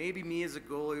up, and maybe me as a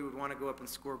goalie would want to go up and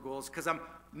score goals because I'm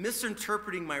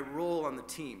misinterpreting my role on the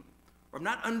team. Or I'm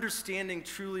not understanding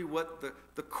truly what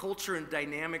the culture and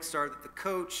dynamics are that the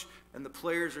coach and the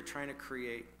players are trying to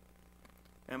create.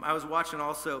 I was watching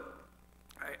also,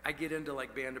 I get into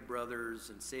like Band of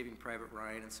Brothers and Saving Private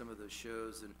Ryan and some of those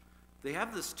shows, and they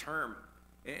have this term,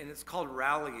 and it's called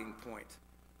rallying point.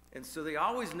 And so they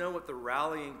always know what the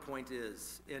rallying point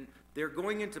is. And they're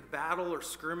going into battle or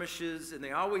skirmishes, and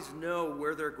they always know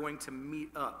where they're going to meet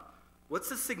up. What's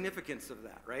the significance of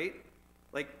that, right?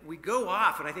 Like, we go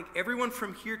off, and I think everyone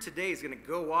from here today is going to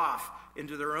go off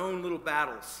into their own little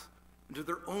battles, into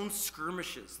their own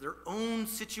skirmishes, their own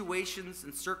situations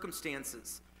and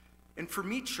circumstances. And for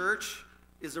me, church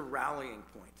is a rallying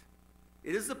point.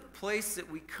 It is a place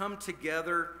that we come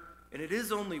together, and it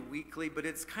is only weekly, but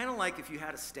it's kind of like if you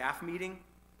had a staff meeting.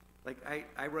 Like,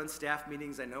 I run staff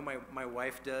meetings. I know my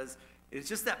wife does. It's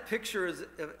just that picture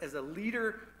as a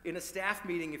leader in a staff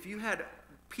meeting. If you had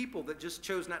people that just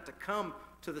chose not to come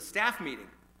to the staff meeting,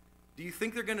 do you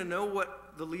think they're going to know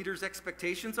what the leader's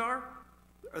expectations are?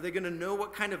 Are they going to know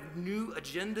what kind of new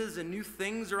agendas and new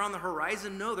things are on the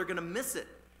horizon? No, they're going to miss it.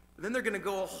 And then they're going to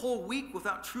go a whole week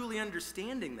without truly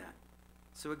understanding that.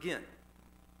 So again,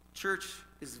 church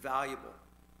is valuable.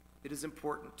 It is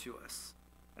important to us.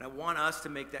 And I want us to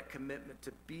make that commitment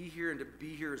to be here and to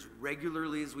be here as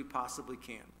regularly as we possibly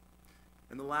can.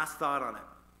 And the last thought on it.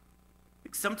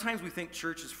 Sometimes we think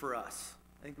church is for us.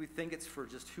 I think we think it's for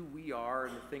just who we are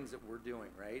and the things that we're doing,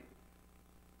 right?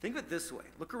 Think of it this way.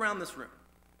 Look around this room.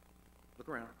 Look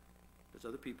around. There's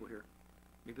other people here.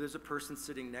 Maybe there's a person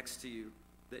sitting next to you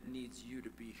that needs you to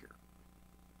be here.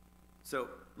 So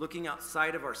looking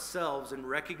outside of ourselves and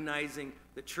recognizing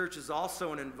that church is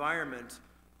also an environment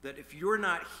that if you're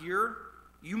not here,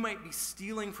 you might be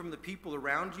stealing from the people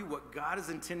around you what God is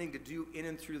intending to do in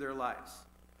and through their lives.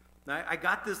 Now, I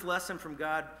got this lesson from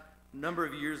God a number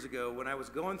of years ago when I was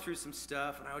going through some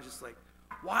stuff, and I was just like,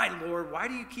 why, Lord? Why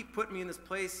do you keep putting me in this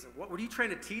place? What are you trying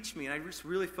to teach me? And I just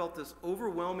really felt this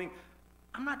overwhelming,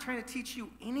 I'm not trying to teach you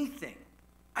anything.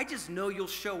 I just know you'll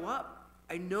show up.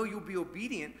 I know you'll be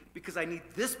obedient because I need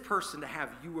this person to have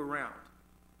you around.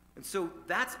 And so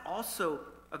that's also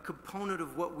a component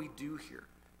of what we do here.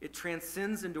 It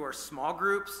transcends into our small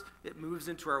groups. It moves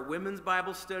into our women's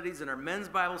Bible studies and our men's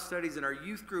Bible studies and our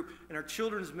youth group and our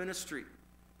children's ministry.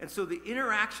 And so the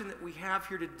interaction that we have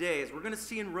here today, as we're going to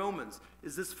see in Romans,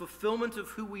 is this fulfillment of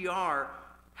who we are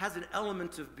has an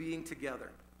element of being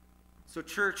together. So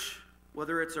church,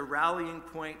 whether it's a rallying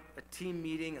point, a team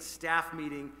meeting, a staff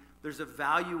meeting, there's a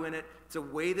value in it. It's a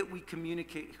way that we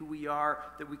communicate who we are,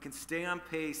 that we can stay on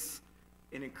pace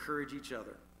and encourage each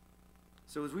other.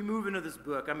 So as we move into this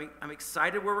book, I'm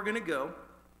excited where we're going to go,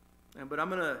 but I'm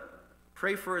going to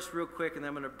pray for us real quick, and then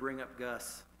I'm going to bring up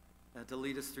Gus to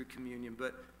lead us through communion.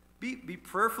 But be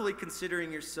prayerfully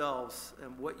considering yourselves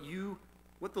and what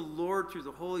the Lord through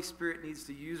the Holy Spirit needs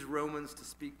to use Romans to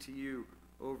speak to you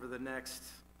over the next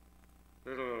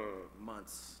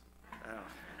months.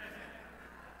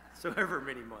 So however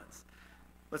many months.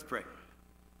 Let's pray.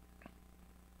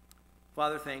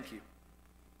 Father, thank you.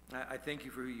 I thank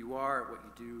you for who you are, what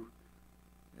you do,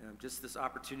 just this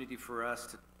opportunity for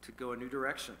us to go a new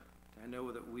direction. I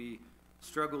know that we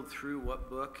struggled through what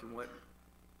book and what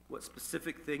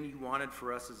specific thing you wanted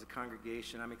for us as a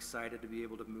congregation. I'm excited to be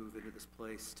able to move into this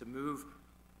place, to move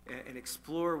and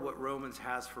explore what Romans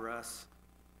has for us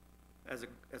as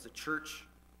a church,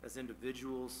 as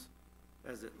individuals,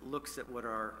 as it looks at what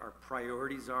our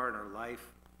priorities are in our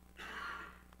life.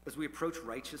 As we approach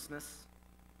righteousness,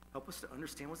 help us to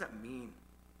understand, what does that mean?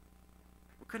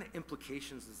 What kind of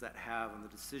implications does that have on the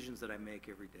decisions that I make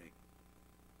every day?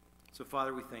 So,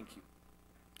 Father, we thank you.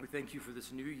 We thank you for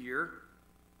this new year,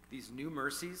 these new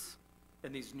mercies,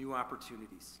 and these new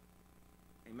opportunities.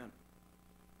 Amen.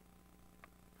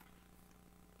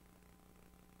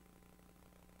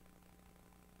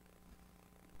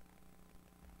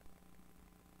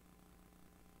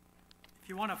 If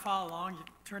you want to follow along, you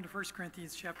turn to 1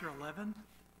 Corinthians chapter 11,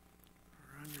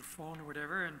 or on your phone or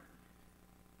whatever.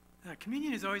 And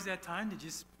communion is always that time to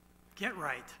just get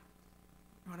right.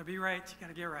 You want to be right, you got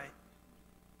to get right.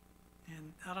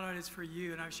 And I don't know what it is for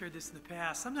you, and I've shared this in the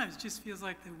past. Sometimes it just feels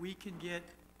like the week can get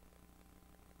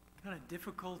kind of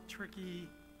difficult, tricky,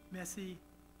 messy.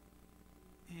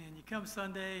 And you come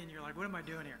Sunday, and you're like, what am I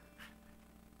doing here?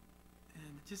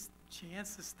 And just a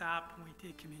chance to stop when we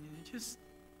take communion and just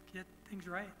get things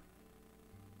right.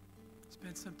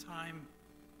 Spend some time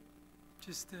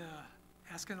just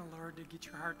asking the Lord to get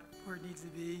your heart where it needs to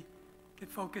be. Get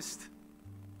focused.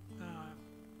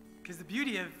 Because the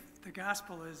beauty of the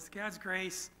gospel is God's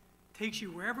grace takes you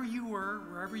wherever you were,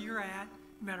 wherever you're at,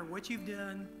 no matter what you've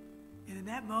done. And in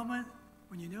that moment,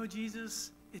 when you know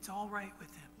Jesus, it's all right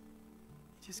with him.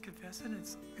 You just confess it, and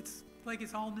it's like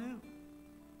it's all new.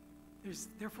 There's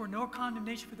therefore no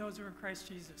condemnation for those who are in Christ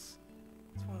Jesus.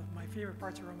 It's one of my favorite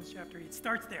parts of Romans chapter 8. It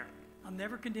starts there. I'll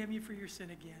never condemn you for your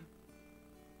sin again.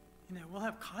 You know, we'll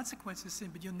have consequences of sin,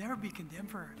 but you'll never be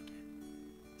condemned for it again.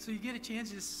 So you get a chance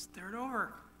to just start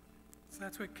over. So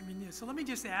that's what communion is. So let me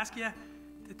just ask you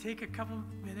to take a couple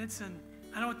minutes, and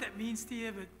I don't know what that means to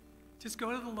you, but just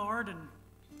go to the Lord and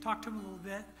talk to him a little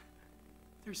bit.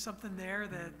 There's something there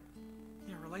that,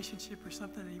 you know, relationship or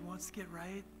something that he wants to get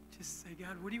right. Just say,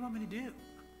 God, what do you want me to do?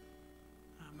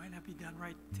 Might not be done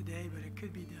right today, but it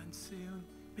could be done soon.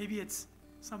 Maybe it's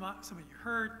somebody you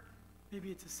hurt. Maybe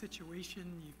it's a situation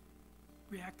you've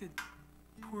reacted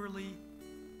poorly.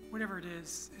 Whatever it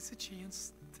is, it's a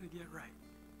chance to get right.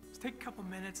 Let's take a couple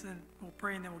minutes and we'll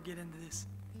pray, and then we'll get into this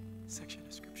section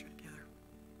of Scripture together.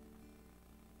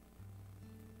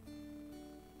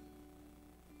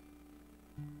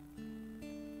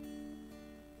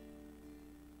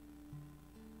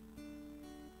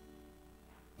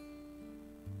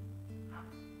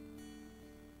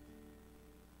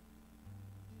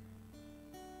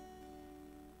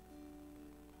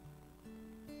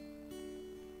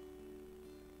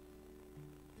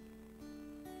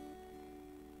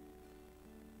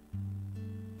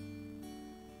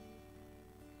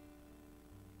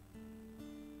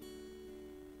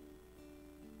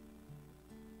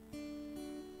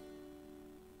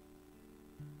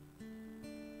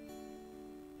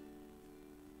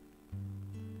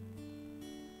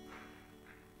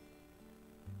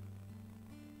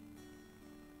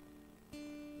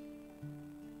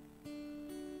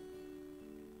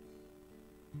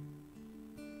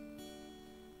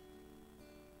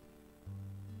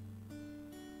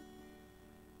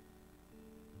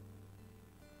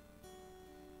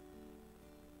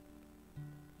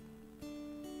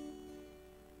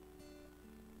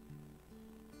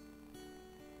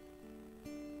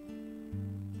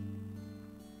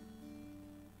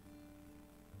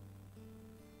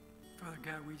 Father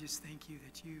God, we just thank you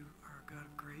that you are a God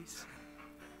of grace,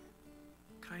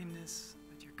 kindness,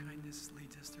 that your kindness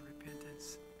leads us to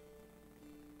repentance,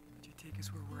 that you take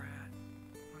us where we're at.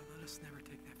 Lord, let us never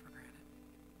take that for granted.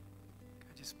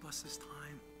 God, just bless this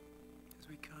time as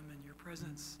we come in your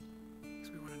presence, because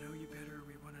we want to know you better.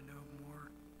 We want to know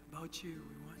more about you.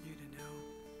 We want you to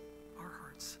know our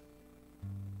hearts.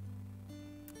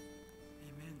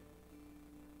 Amen.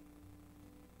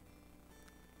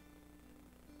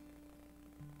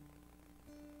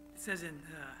 It says in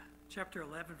chapter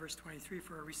 11, verse 23,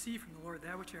 "For I received from the Lord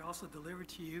that which I also delivered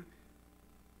to you,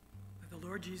 that the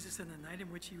Lord Jesus, in the night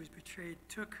in which he was betrayed,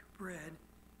 took bread,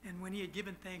 and when he had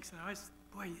given thanks," and I was,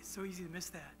 boy, it's so easy to miss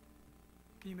that.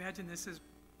 Can you imagine this is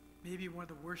maybe one of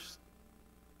the worst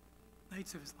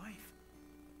nights of his life?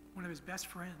 One of his best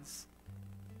friends,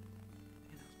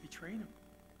 is betraying him.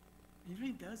 And he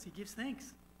really does. He gives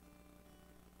thanks.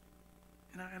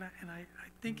 And I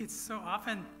think it's so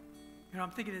often, I'm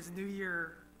thinking it's New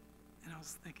Year, and I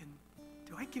was thinking,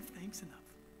 do I give thanks enough?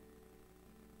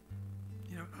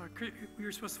 We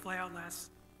were supposed to fly out last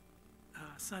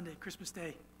Sunday, Christmas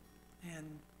Day,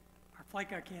 and our flight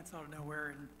got canceled out of nowhere.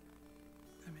 And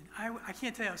I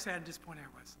can't tell you how sad and disappointed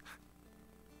I was.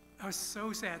 I was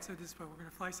so sad, so disappointed. We're going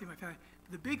to fly see my family.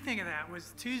 But the big thing of that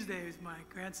was Tuesday was my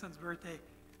grandson's birthday,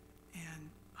 and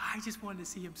I just wanted to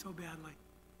see him so badly.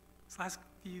 This last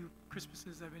few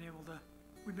Christmases we've been able to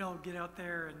get out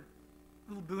there, and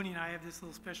little Booney and I have this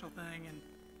little special thing, and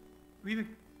we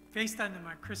even FaceTimed him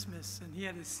on Christmas, and he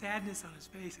had this sadness on his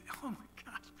face. Oh my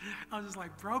gosh, I was just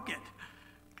like broken,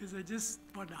 because I just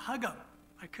wanted to hug him.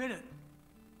 I couldn't.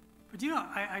 But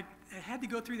I had to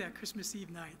go through that Christmas Eve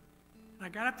night. And I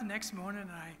got up the next morning,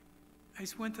 and I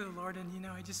just went to the Lord, and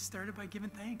I just started by giving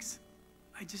thanks.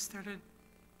 I just started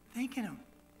thanking him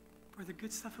for the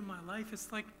good stuff in my life.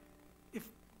 It's like, if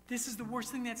this is the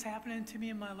worst thing that's happening to me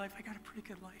in my life, I got a pretty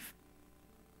good life.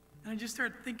 And I just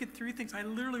started thinking through things. I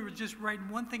literally was just writing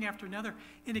one thing after another,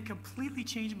 and it completely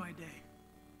changed my day.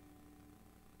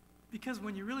 Because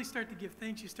when you really start to give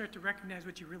thanks, you start to recognize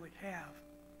what you really have.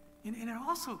 And it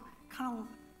also kind of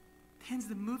tends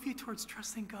to move you towards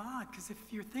trusting God, because if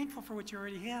you're thankful for what you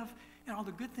already have and all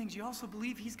the good things, you also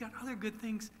believe he's got other good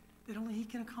things that only he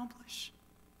can accomplish.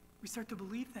 We start to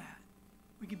believe that.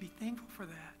 We can be thankful for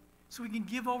that. So we can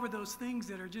give over those things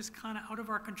that are just kind of out of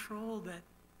our control, that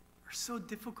are so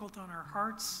difficult on our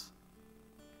hearts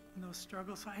and those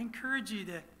struggles. So I encourage you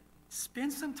to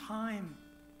spend some time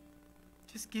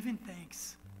just giving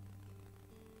thanks.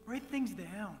 Write things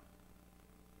down.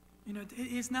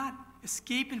 It's not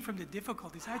escaping from the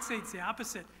difficulties. I'd say it's the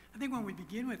opposite. I think when we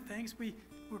begin with thanks, we're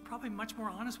probably much more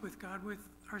honest with God with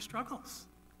our struggles.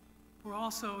 We're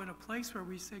also in a place where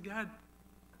we say, God,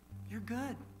 you're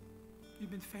good.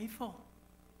 You've been faithful.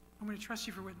 I'm going to trust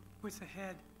you for what's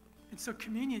ahead. And so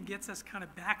communion gets us kind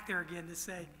of back there again to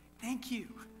say, thank you.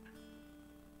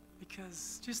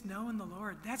 Because just knowing the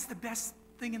Lord, that's the best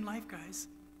thing in life, guys.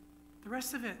 The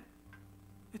rest of it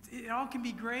all can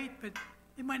be great, but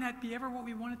it might not be ever what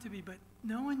we want it to be, but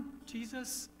knowing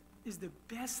Jesus is the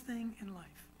best thing in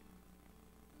life.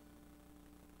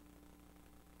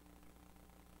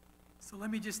 So let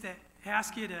me just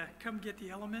ask you to come get the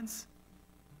elements,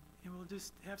 and we'll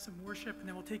just have some worship, and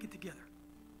then we'll take it together.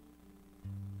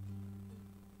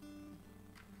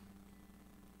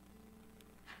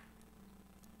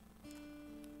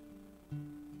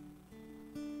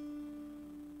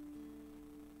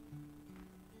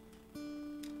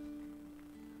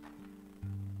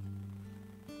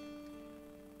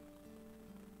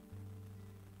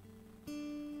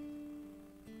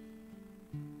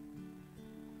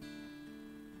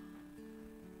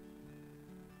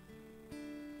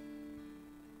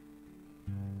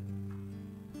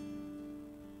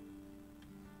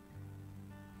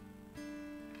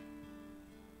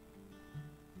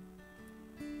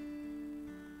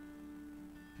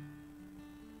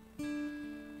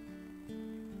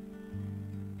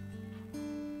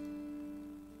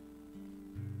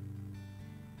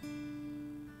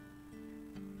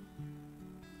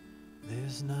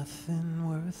 There's nothing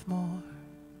worth more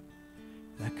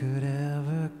that could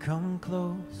ever come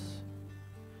close.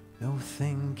 No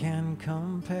thing can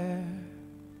compare.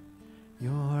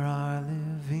 You're our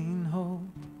living hope.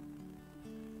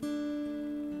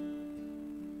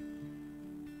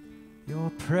 Your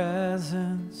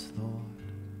presence, Lord.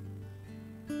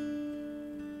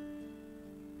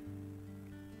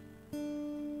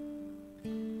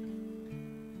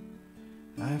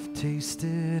 I've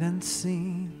tasted and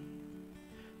seen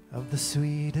of the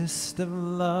sweetest of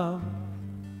love,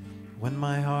 when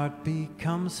my heart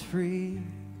becomes free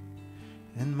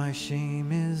and my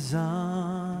shame is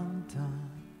undone.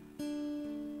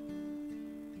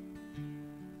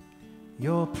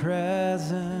 Your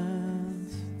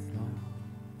presence, Lord.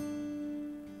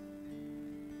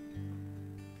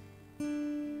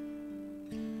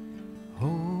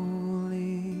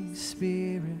 Holy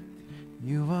Spirit,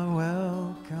 you are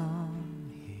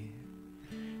welcome here.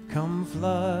 Come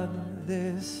flood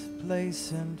this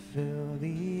place and fill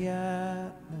the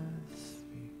atmosphere.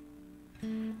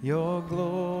 Your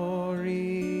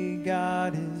glory,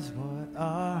 God, is what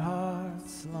our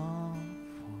hearts long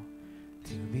for,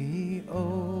 to be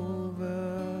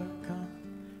overcome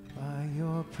by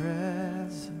your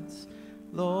presence,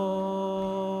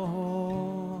 Lord.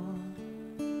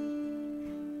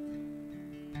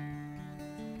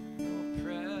 Your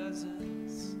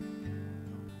presence,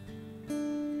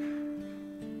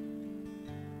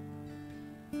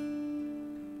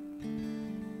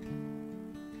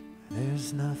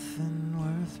 there's nothing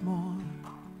worth more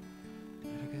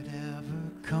that could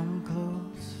ever come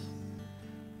close.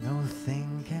 No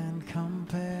thing can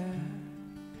compare.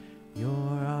 You're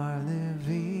our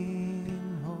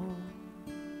living hope.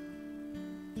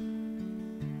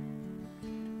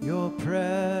 Your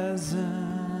presence,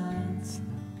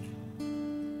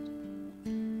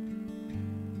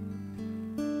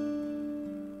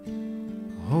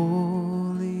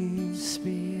 Holy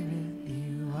Spirit,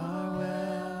 you are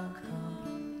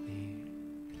welcome here.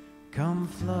 Come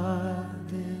flood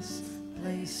this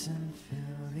place and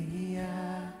fill the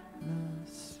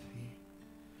atmosphere.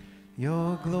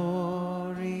 Your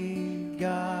glory,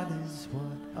 God, is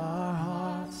what our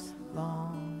hearts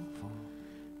long for,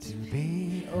 to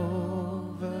be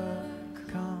overcome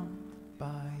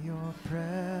by your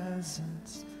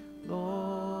presence,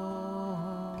 Lord.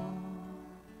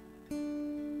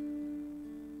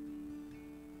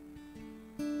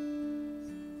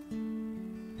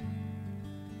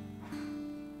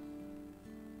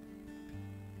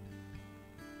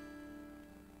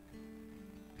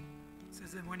 It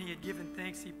says that when he had given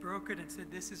thanks, he broke it and said,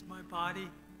 "This is my body,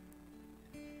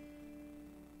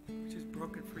 which is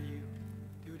broken for you.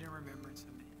 Do it in remembrance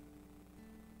of me."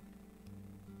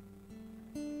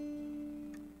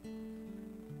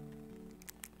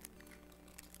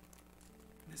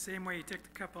 In the same way, he took the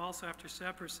cup also after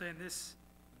supper, saying, "This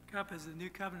cup is the new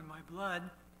covenant in my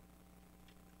blood.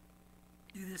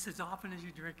 Do this as often as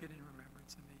you drink it in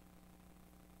remembrance of me."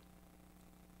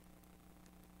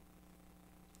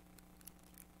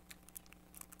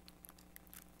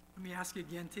 Let me ask you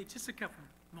again, take just a couple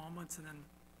moments and then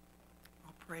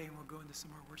I'll pray and we'll go into some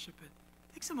more worship. But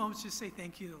take some moments to just say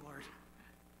thank you to the Lord.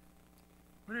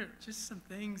 What are just some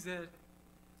things that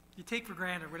you take for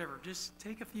granted or whatever? Just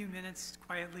take a few minutes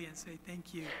quietly and say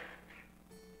thank you.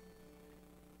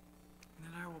 And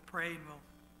then I will pray and we'll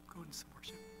go into some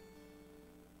worship.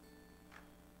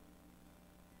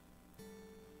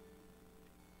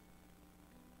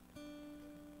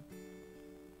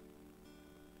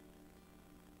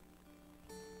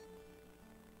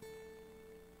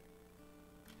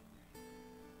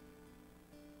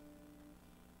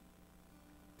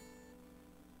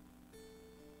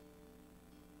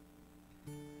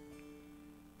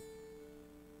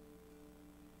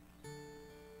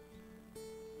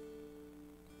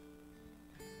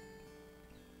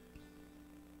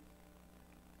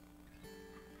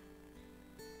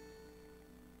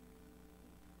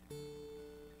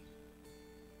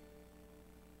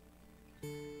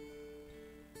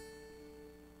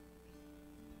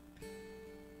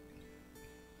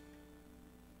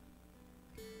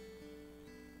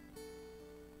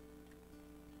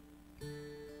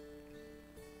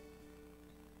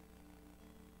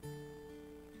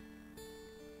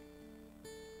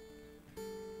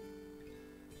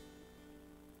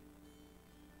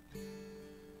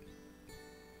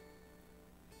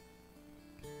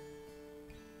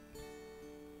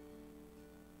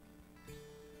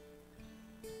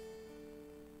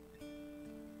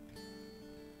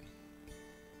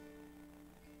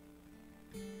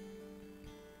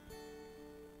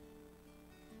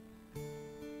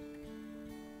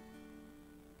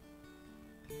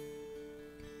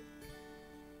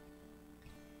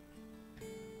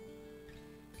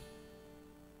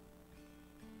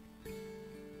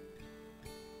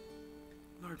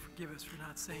 Lord, forgive us for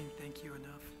not saying thank you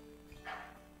enough.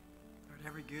 Lord,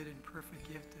 every good and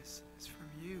perfect gift is from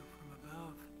you, from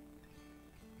above.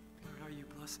 Lord, how you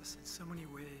bless us in so many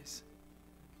ways,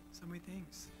 so many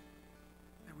things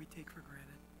that we take for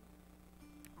granted.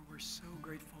 Lord, we're so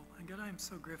grateful. And God, I am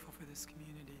so grateful for this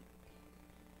community.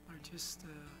 Lord, just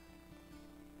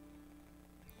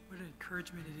what an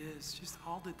encouragement it is, just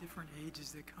all the different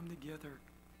ages that come together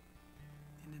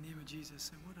in the name of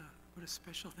Jesus. And what a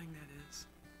special thing that is.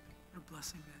 What a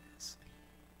blessing that is.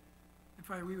 And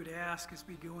Father, we would ask as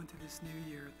we go into this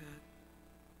new year that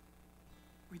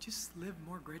we just live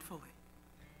more gratefully.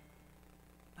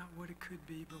 Not what it could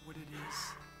be, but what it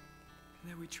is.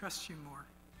 And that we trust you more.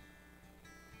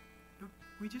 But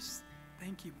we just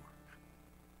thank you more.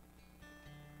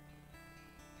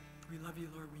 We love you,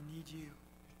 Lord. We need you.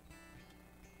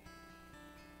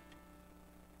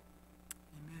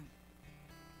 Amen.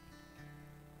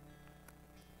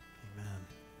 Amen.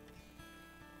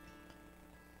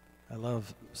 I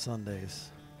love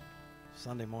Sundays.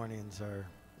 Sunday mornings are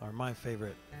my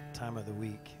favorite time of the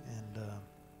week, and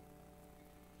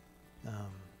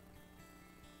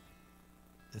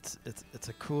it's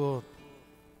a cool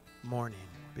morning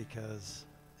because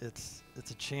it's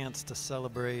a chance to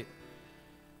celebrate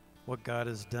what God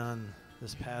has done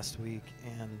this past week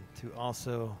and to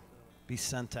also be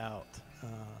sent out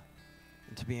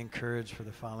and to be encouraged for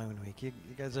the following week. You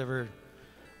guys ever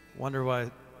wonder why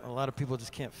a lot of people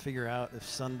just can't figure out if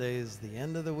Sunday is the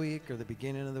end of the week or the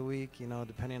beginning of the week,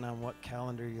 depending on what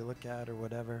calendar you look at or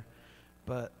whatever.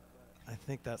 But I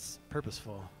think that's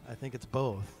purposeful. I think it's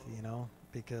both,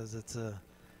 because it's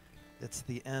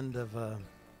the end of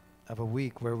a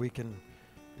week where we can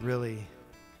really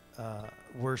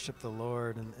worship the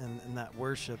Lord, and that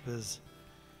worship is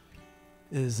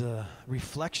a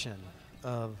reflection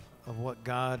of what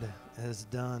God has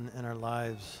done in our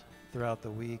lives throughout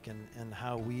the week, and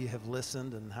how we have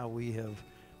listened and how we have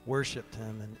worshiped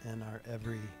Him in our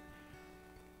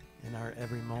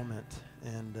every moment.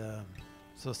 And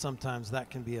so sometimes that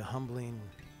can be a humbling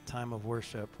time of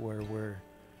worship where we're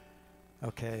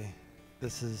okay.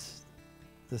 This is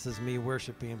me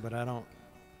worshiping, but I don't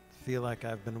feel like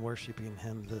I've been worshiping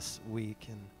Him this week.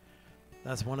 And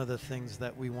that's one of the things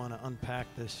that we want to unpack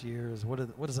this year is what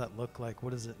does that look like?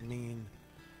 What does it mean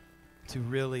to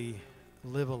really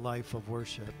live a life of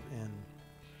worship? And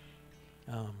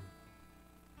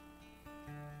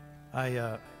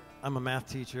I'm a math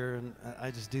teacher, and I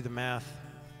just do the math,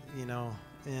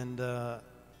 and a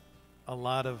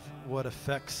lot of what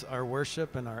affects our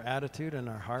worship and our attitude and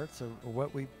our hearts are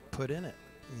what we put in it,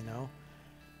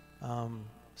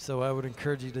 So I would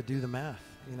encourage you to do the math.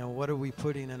 What are we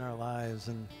putting in our lives?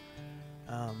 And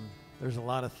there's a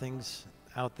lot of things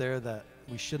out there that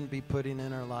we shouldn't be putting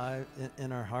in our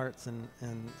in our hearts, and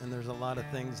there's a lot of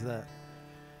things that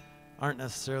aren't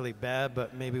necessarily bad,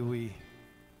 but maybe we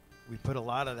put a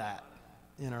lot of that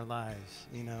in our lives,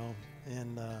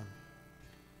 and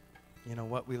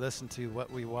what we listen to,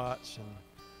 what we watch, and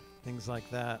things like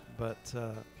that. But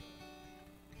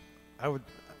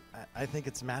I think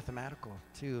it's mathematical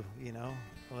too,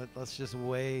 Let's just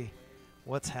weigh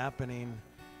what's happening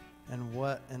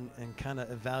and kind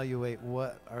of evaluate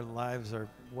what our lives are,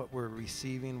 what we're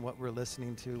receiving, what we're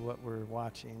listening to, what we're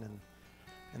watching.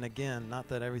 And again, not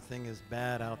that everything is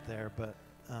bad out there, but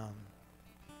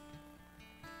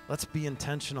let's be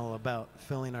intentional about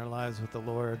filling our lives with the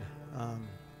Lord.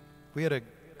 We had a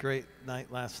great night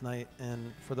last night,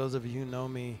 and for those of you who know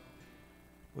me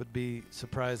would be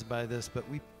surprised by this, but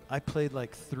I played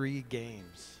like 3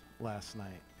 games last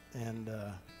night, and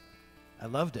I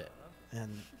loved it.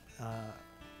 And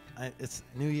it's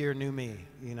new year, new me,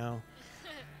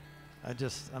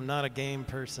 I'm not a game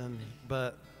person,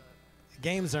 but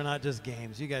games are not just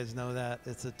games. You guys know that.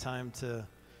 It's a time to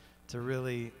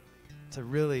really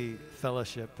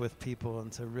fellowship with people and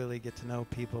to really get to know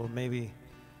people, maybe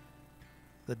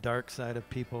the dark side of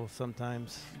people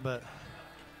sometimes, but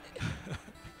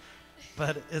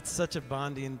but it's such a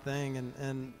bonding thing,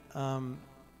 and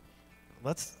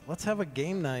let's have a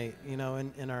game night, in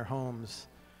our homes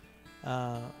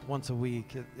once a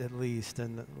week at least.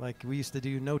 And like we used to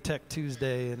do No Tech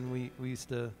Tuesday, and we used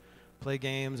to play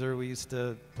games, or we used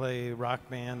to play Rock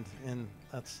Band, and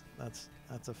that's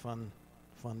a fun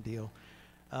deal.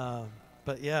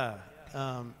 But yeah,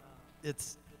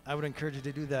 I would encourage you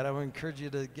to do that. I would encourage you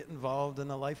to get involved in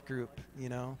a life group,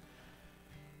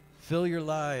 Fill your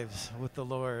lives with the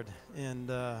Lord. And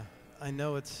I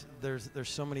know there's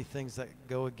so many things that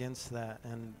go against that,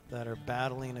 and that are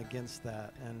battling against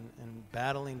that, and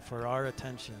battling for our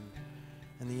attention.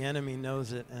 And the enemy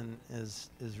knows it and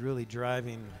is really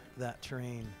driving that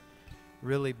train,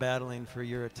 really battling for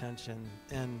your attention.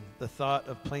 And the thought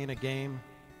of playing a game,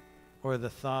 or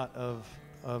the thought of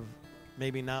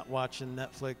maybe not watching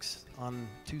Netflix on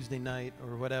Tuesday night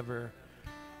or whatever,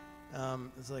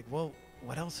 it's like, well,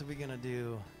 what else are we going to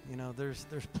do? There's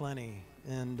plenty.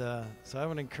 And so I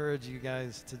would encourage you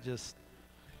guys to just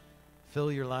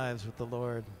fill your lives with the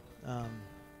Lord.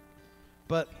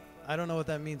 But I don't know what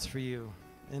that means for you.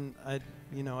 And I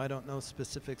don't know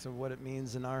specifics of what it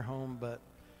means in our home, but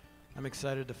I'm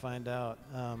excited to find out.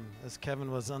 As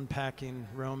Kevin was unpacking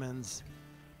Romans,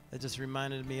 it just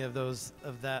reminded me of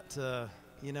that,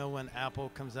 when Apple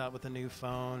comes out with a new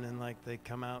phone and like they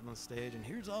come out on stage and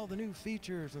here's all the new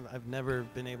features. And I've never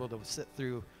been able to sit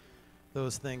through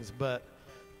those things, but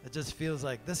it just feels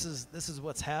like this is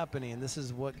what's happening. This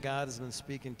is what God has been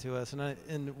speaking to us.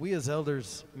 And we as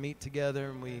elders meet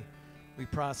together and we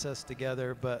process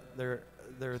together, but there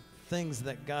are things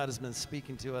that God has been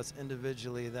speaking to us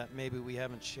individually that maybe we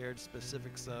haven't shared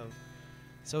specifics of.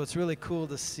 So it's really cool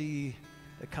to see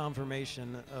the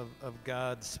confirmation of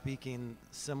God speaking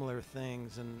similar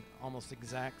things and almost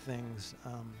exact things.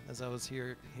 As I was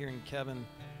hearing Kevin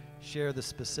share the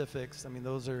specifics, I mean,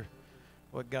 those are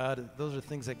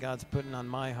things that God's putting on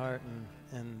my heart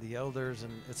and the elders,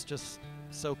 and it's just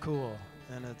so cool,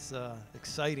 and it's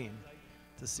exciting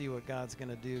to see what God's going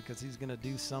to do, because he's going to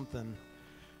do something.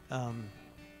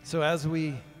 So as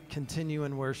we continue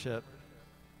in worship,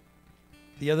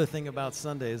 the other thing about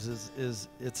Sundays is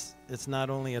it's not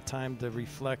only a time to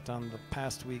reflect on the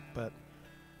past week, but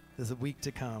there's a week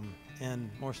to come.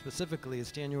 And more specifically,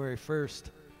 it's January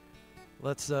 1st.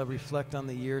 Let's reflect on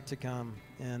the year to come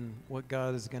and what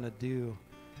God is going to do.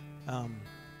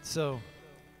 So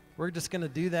we're just going to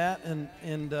do that,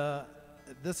 and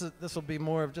this will be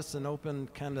more of just an open,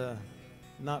 kind of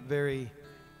not very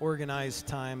organized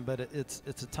time, but it's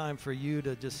a time for you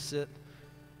to just sit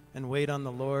and wait on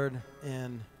the Lord.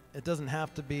 And it doesn't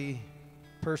have to be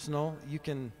personal. You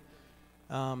can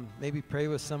maybe pray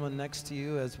with someone next to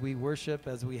you as we worship,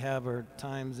 as we have our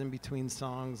times in between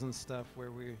songs and stuff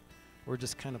where we're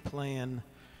just kind of playing.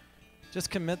 Just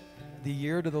commit the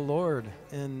year to the Lord.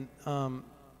 And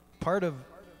part of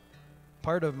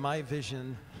my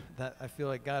vision that I feel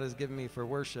like God has given me for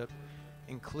worship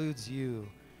includes you.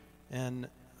 And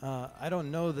I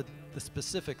don't know the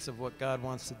specifics of what God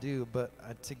wants to do, but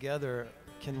together,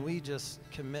 can we just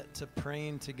commit to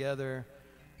praying together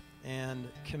and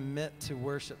commit to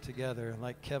worship together?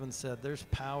 Like Kevin said, there's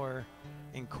power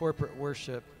in corporate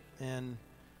worship, and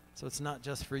so it's not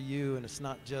just for you, and it's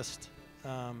not just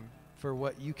for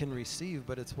what you can receive,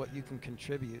 but it's what you can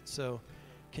contribute. So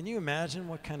can you imagine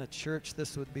what kind of church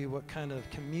this would be, what kind of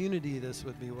community this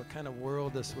would be, what kind of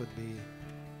world this would be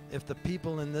if the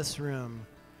people in this room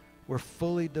were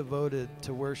fully devoted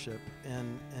to worship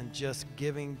and just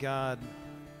giving God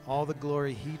all the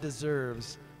glory he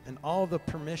deserves and all the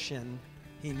permission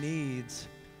he needs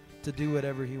to do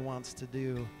whatever he wants to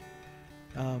do.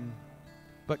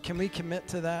 But can we commit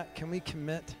to that? Can we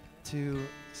commit to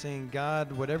saying,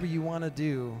 God, whatever you want to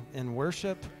do in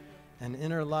worship and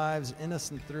in our lives, in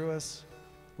us and through us,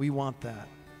 we want that.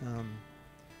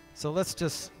 So let's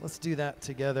do that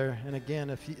together. And again,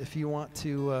 if you want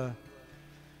to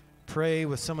pray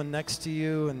with someone next to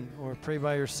you, or pray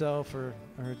by yourself, or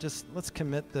just let's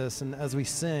commit this. And as we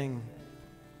sing,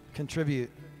 contribute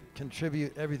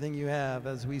everything you have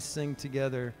as we sing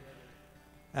together,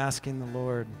 asking the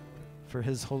Lord for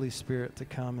his Holy Spirit to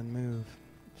come and move.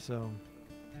 So,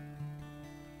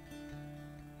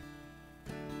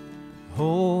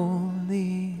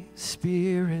 Holy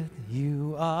Spirit,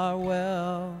 you are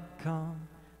welcome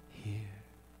here.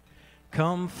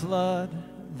 Come flood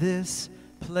this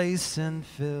place and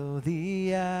fill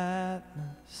the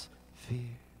atmosphere.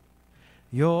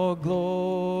 Your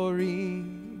glory,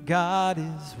 God,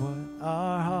 is what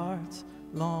our hearts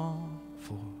long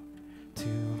for, to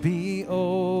be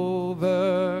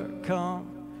overcome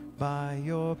by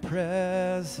your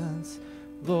presence,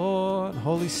 Lord.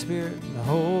 Holy Spirit,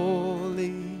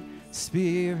 Holy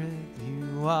Spirit,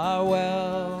 you are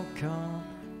welcome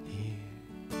here.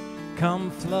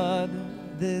 Come flood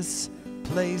this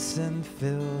place and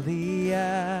fill the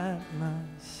atmosphere.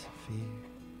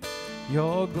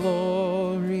 Your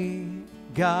glory,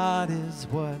 God, is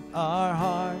what our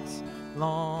hearts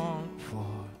long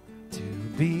for, to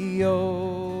be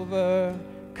overcome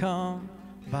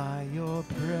by your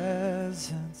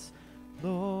presence,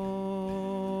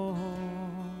 Lord.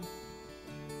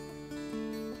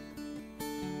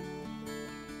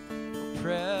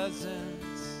 Presence.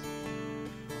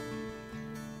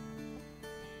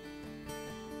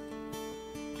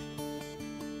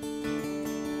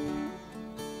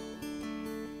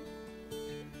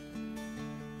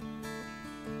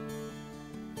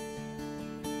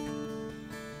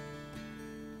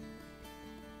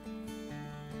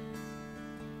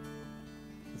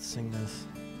 Sing this.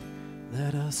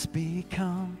 Let us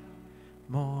become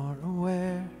more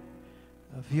aware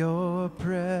of your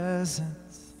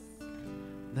presence.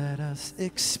 Let us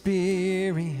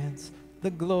experience the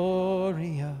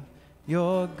glory of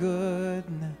your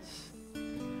goodness.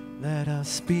 Let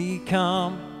us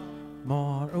become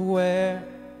more aware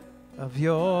of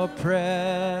your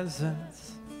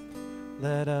presence.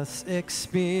 Let us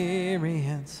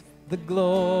experience the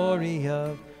glory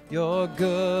of your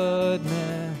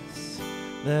goodness.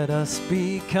 Let us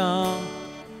become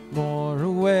more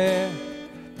aware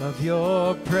of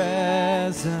your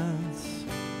presence.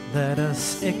 Let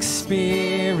us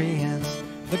experience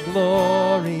the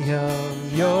glory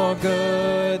of your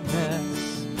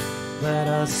goodness. Let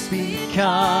us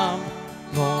become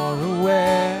more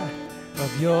aware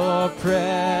of your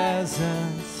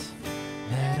presence.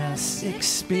 Let us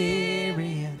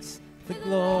experience the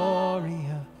glory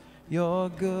of your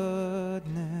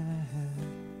goodness.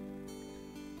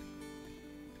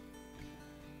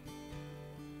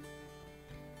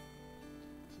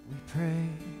 We pray,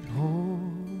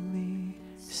 Holy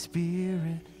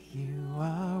Spirit, you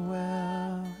are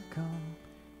welcome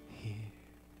here.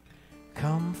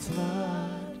 Come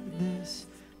flood this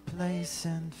place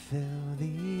and fill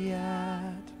the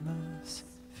atmosphere.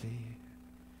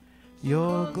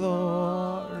 Your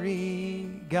glory,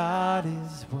 God,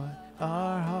 is what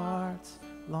our hearts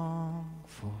long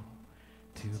for,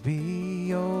 to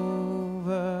be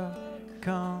overcome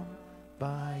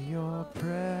by your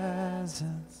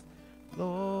presence,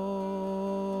 Lord.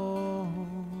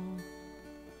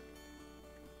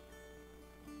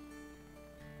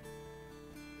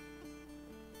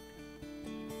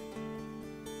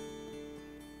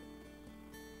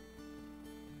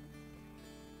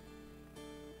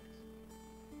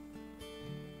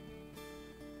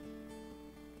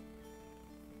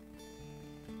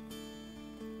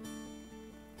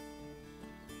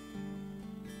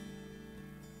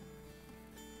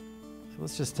 So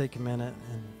let's just take a minute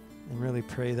and really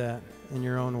pray that in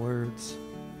your own words.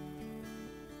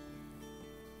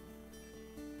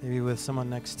 Maybe with someone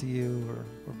next to you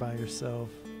or by yourself.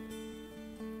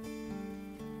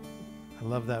 I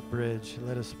love that bridge.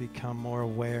 Let us become more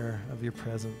aware of your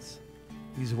presence.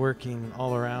 He's working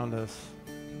all around us,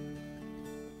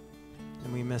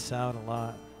 and we miss out a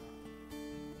lot.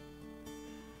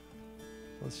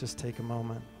 Let's just take a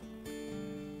moment.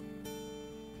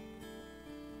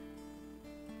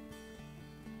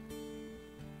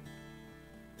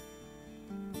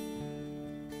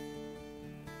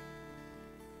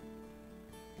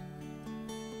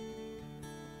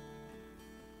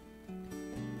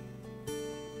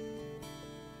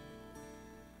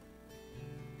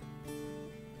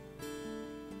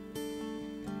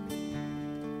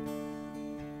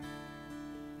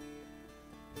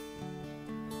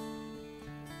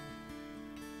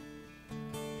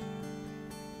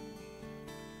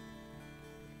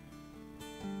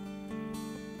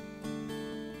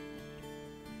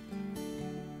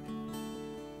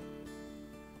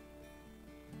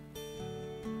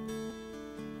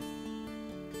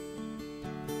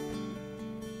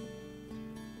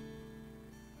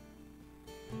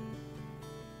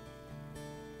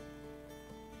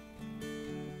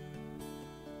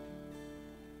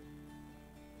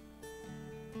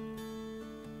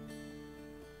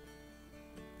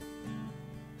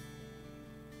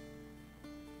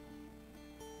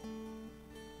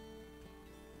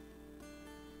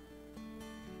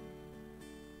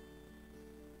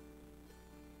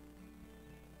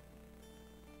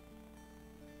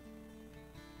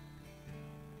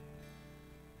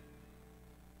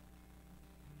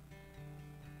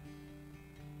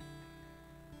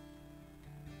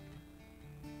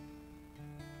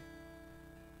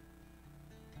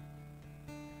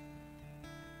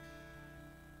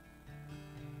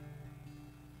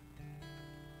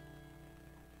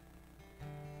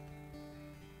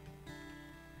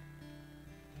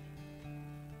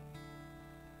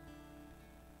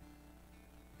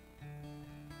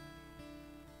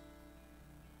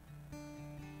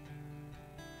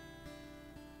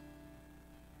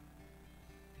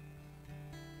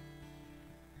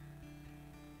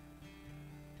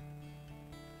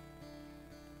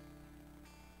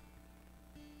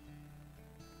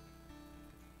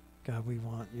 God, we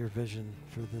want your vision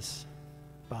for this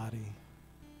body.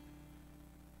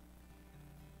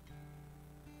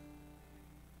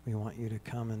 We want you to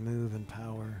come and move in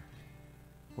power,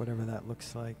 whatever that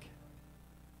looks like.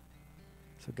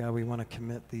 So God, we want to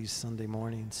commit these Sunday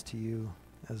mornings to you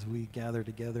as we gather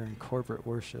together in corporate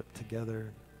worship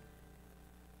together.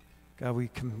 God,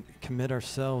 we commit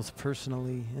ourselves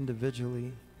personally,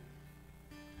 individually.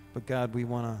 But God, we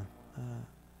want to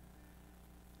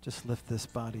just lift this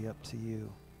body up to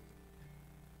you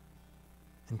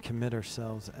and commit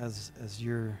ourselves as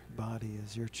your body,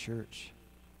 as your church,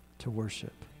 to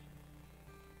worship.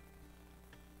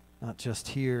 Not just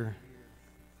here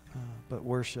but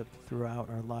worship throughout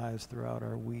our lives, throughout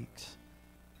our weeks.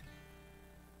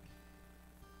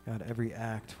 God, every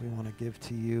act we want to give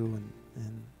to you,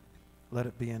 and let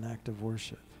it be an act of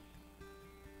worship.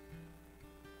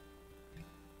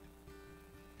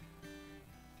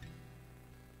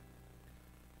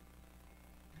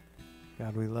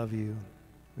 God, we love you.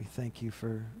 We thank you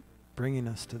for bringing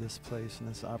us to this place and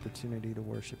this opportunity to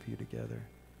worship you together.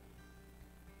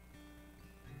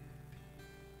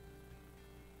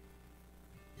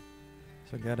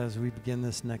 So God, as we begin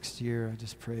this next year, I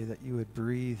just pray that you would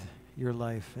breathe your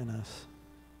life in us.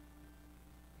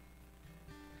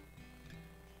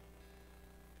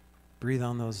 Breathe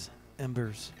on those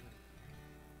embers.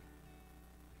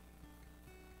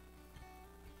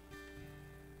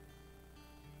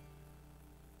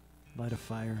 Light a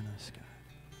fire in us, God.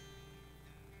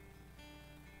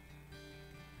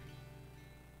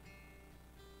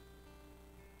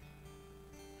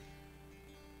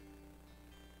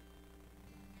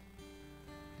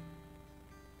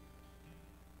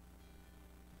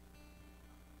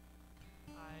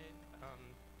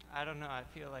 I don't know, I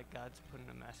feel like God's putting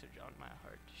a message on my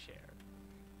heart to share.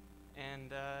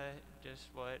 And just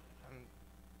what I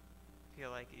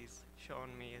feel like he's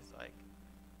showing me is like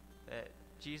that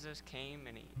Jesus came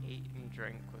and he ate and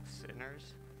drank with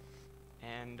sinners.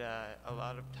 And a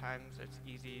lot of times it's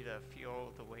easy to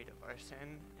feel the weight of our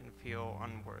sin and feel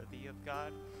unworthy of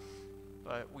God.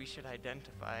 But we should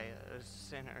identify as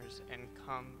sinners and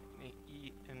come and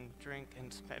eat and drink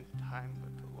and spend time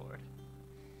with the Lord.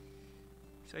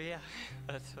 So yeah,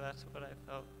 that's what I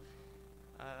felt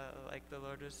like the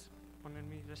Lord was wanted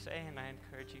me to say, and I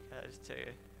encourage you guys to,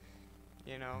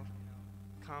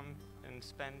 come and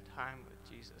spend time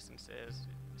with Jesus and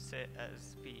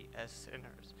be as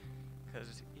sinners,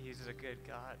 because he's a good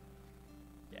God.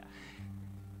 Yeah.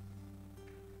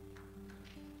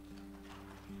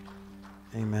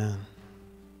 Amen.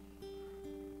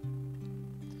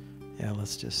 Yeah,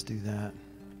 let's just do that.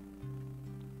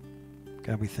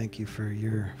 God, we thank you for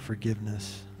your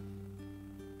forgiveness.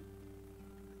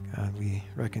 God, we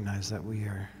recognize that we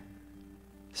are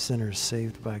sinners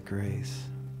saved by grace.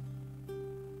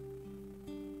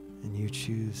 And you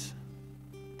choose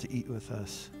to eat with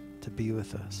us, to be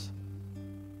with us.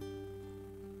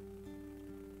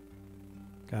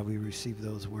 God, we receive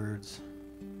those words.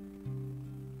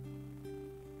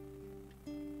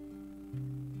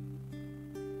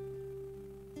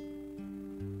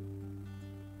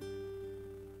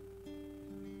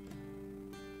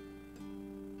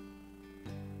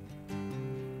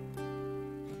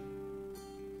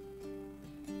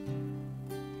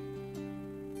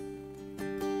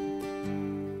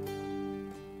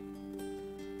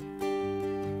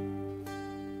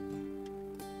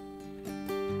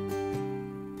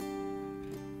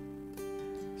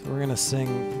 We're going to sing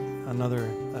another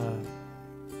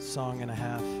song and a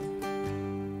half.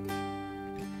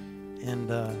 And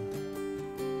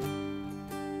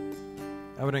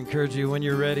I would encourage you, when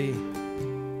you're ready,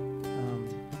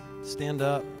 stand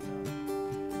up,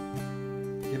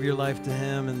 give your life to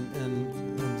him,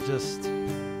 and just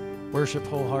worship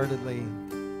wholeheartedly.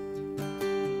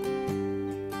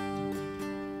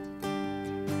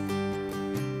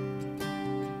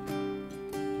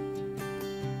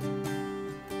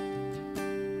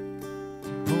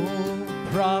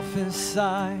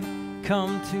 Prophesy,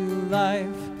 come to life,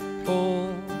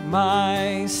 oh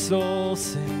my soul,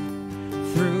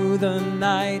 sing through the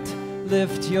night,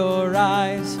 lift your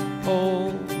eyes,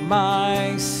 oh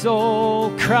my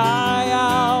soul, cry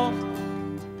out,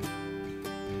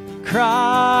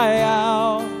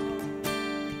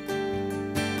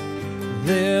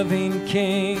 living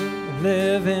King,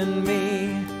 live in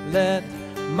me, let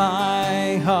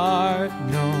my heart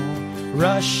know,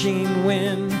 rushing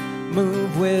wind,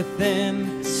 move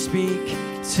within, speak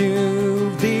to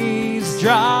these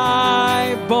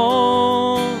dry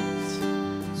bones,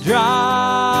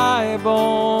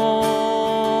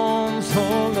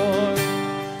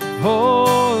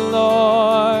 oh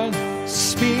Lord,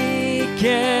 speak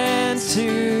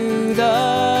into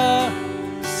the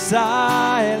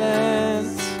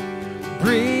silence,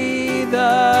 breathe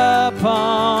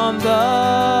upon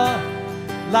the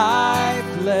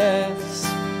lifeless.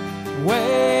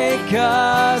 Wake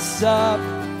us up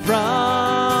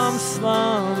from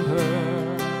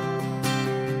slumber.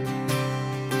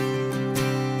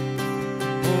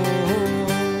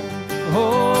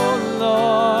 Oh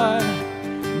Lord,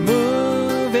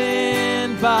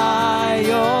 moving by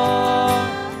your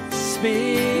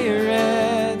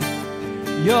Spirit,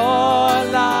 your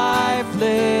life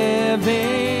living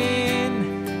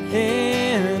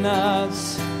in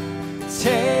us.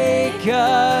 Take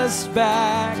us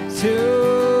back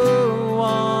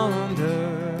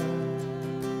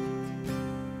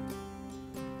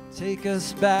take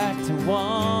us back to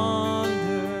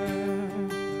wonder.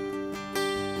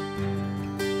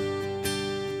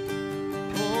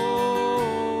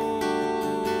 Oh,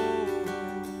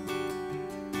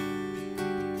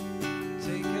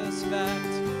 take us back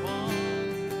to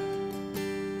wonder.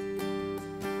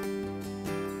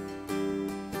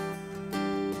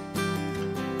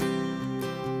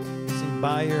 Sing,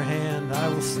 by your hand I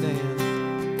will stand,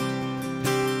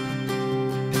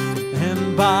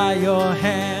 and by your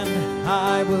hand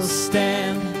I will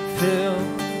stand,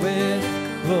 filled with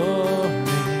glory.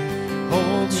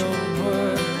 Hold your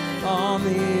word on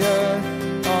the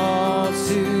earth, all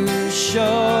to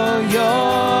show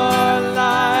your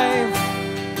life.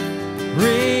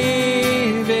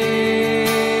 Reveal,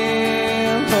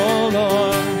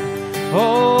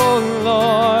 oh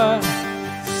Lord,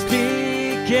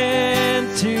 speak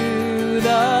into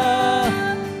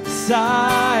the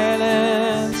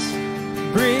silence.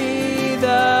 Breathe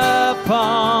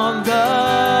upon the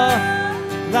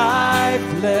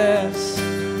lifeless.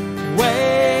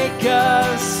 Wake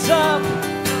us up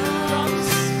from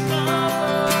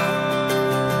slumber.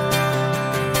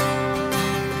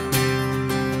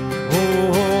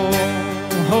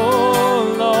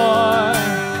 Oh Lord,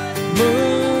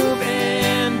 move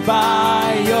in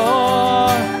by your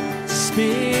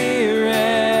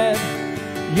Spirit,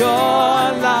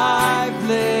 your life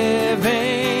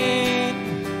living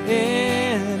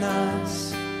in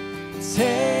us.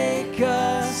 Take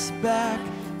us back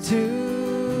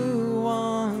to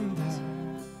wonder.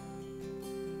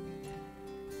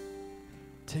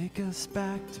 Take us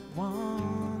back to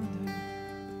wonder.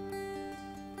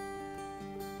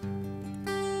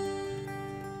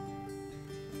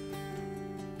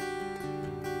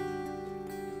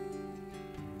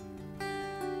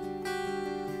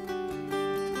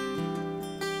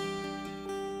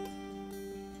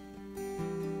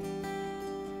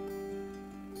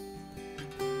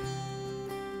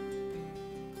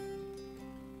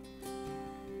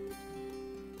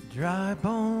 Dry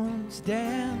bones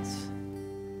dance,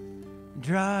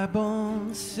 dry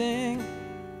bones sing,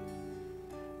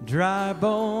 dry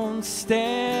bones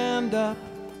stand up,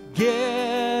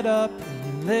 get up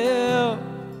and live.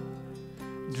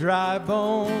 Dry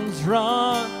bones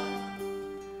run,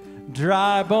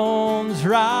 dry bones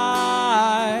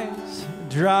rise,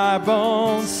 dry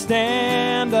bones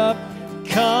stand up,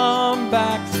 come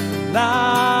back to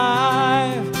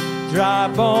life. Dry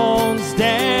bones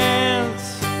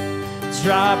dance,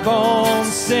 dry bones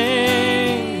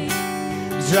sing,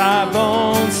 dry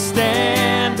bones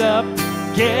stand up,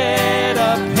 get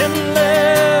up and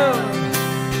live.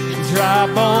 Dry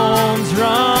bones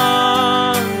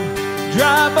run,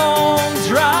 dry bones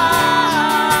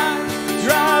rise,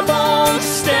 dry bones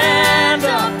stand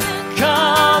up,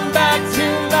 come back to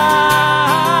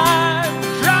life.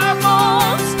 Dry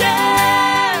bones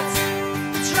dance,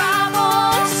 dry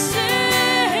bones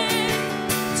sing,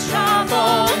 dry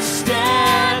bones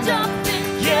stand up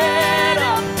and get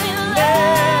up and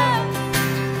live.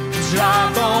 Dry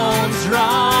bones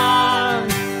run,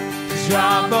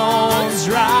 dry bones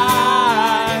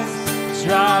rise,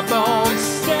 dry bones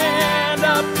stand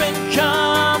up and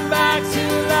come back to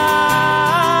life.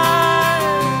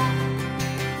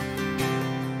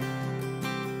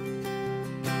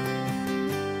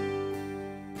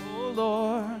 Oh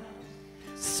Lord,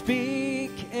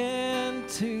 speak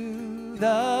into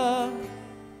the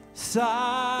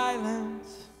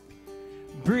silence,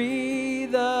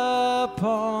 breathe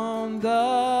upon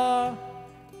the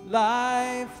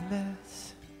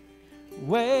lifeless,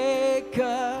 wake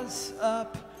us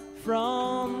up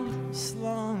from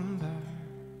slumber.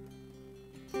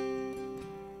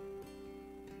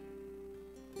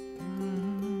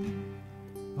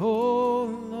 Oh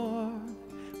Lord,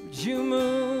 would you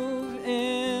move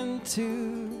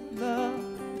into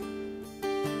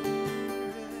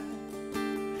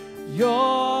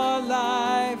your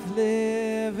life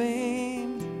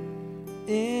living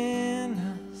in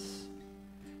us.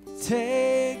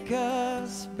 Take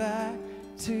us back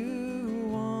to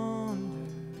wonder.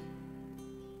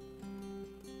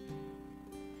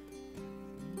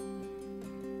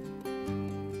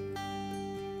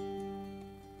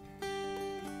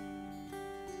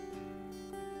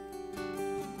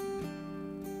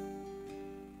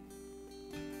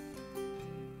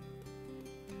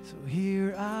 So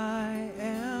here I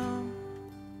am,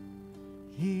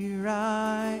 here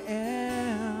I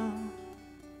am.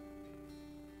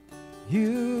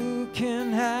 You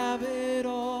can have it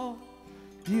all,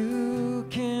 you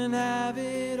can have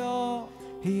it all.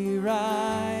 Here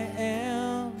I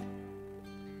am,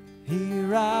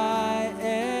 here I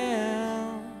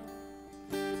am.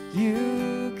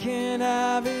 You can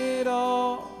have have it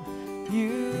all.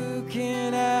 You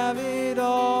can have it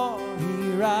all.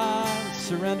 Here I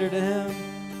surrender to him.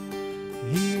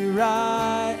 Here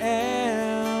I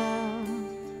am.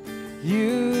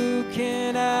 You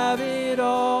can have it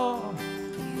all.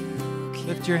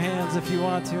 Lift your hands if you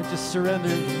want to and just surrender.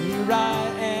 Here I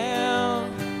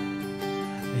am.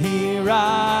 Here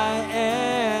I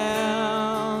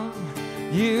am.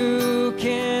 You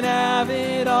can have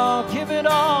it all. Give it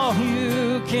all.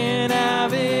 You can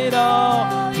have it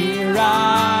all. Here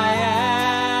I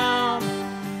am.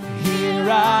 Here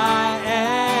I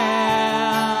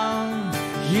am.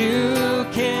 You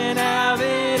can have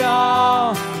it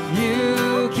all.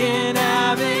 You can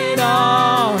have it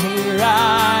all. Here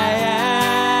I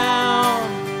am.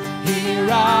 Here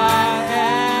I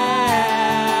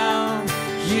am.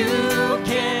 You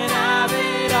can have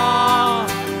it all.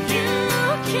 You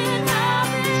can have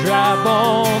it all. Dry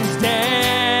bones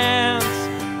dance.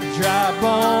 Dry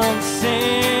bones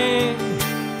sing.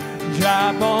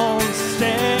 Dry bones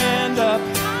stand up.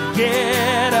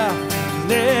 Get up.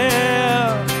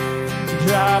 Live.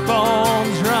 Dry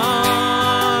bones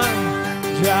run.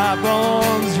 Dry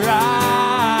bones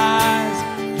rise.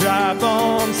 Dry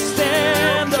bones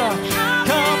stand up.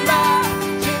 Come back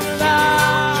to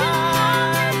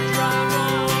life. Dry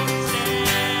bones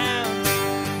dance.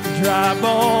 Dry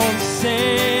bones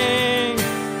sing.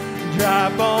 Dry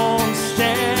bones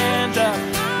stand up.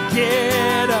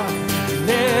 Get up.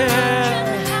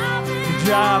 Live.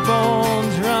 Dry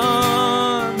bones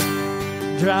run.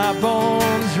 Dry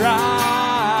bones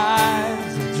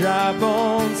rise. Dry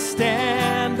bones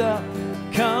stand up.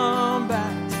 Come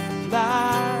back to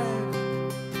life.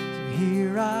 So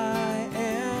here I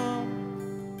am.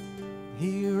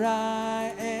 Here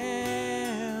I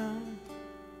am.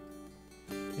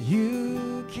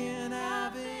 You can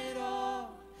have it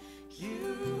all.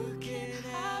 You can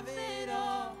have it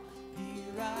all.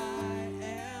 Here I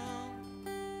am.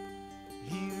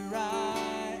 Here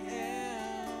I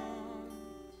am.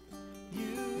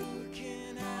 You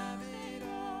can have it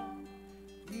all.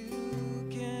 You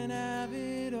can have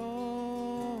it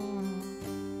all.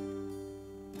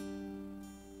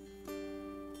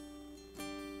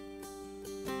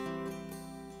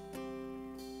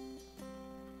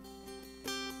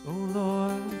 Oh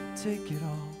Lord, take it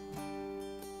all.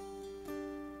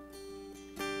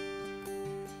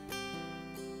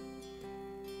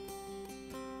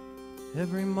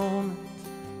 Every moment,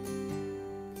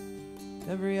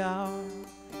 every hour,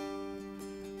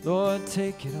 Lord,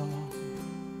 take it all.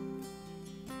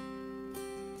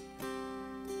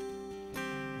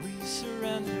 We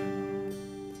surrender.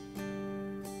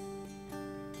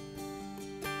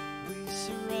 We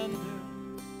surrender.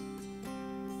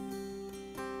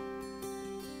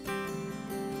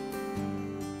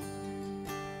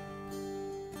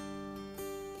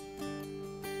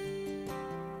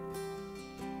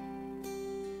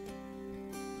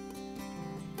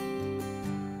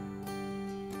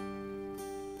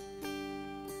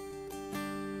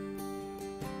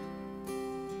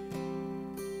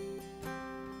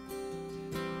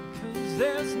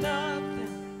 There's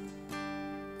nothing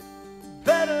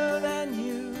better than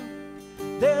you.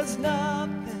 There's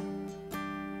nothing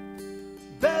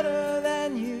better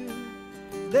than you.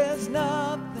 There's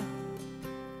nothing.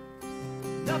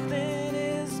 Nothing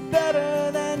is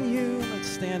better than you. Let's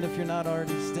stand if you're not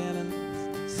already standing.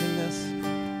 Sing this.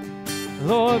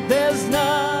 Lord, there's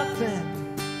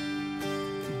nothing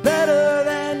better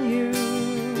than you.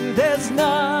 There's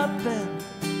nothing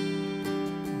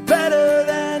better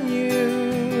than you.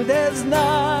 There's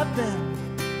nothing.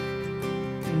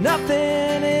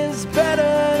 Nothing is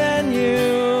better than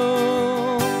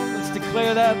you. Let's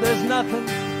declare that there's nothing.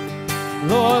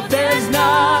 Lord, there's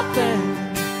nothing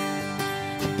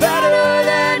better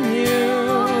than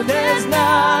you. There's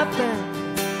nothing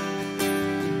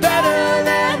better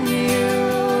than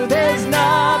you. There's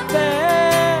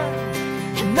nothing.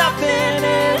 Nothing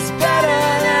is better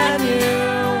than you.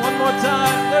 One more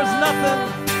time. There's nothing.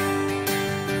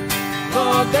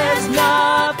 Lord, there's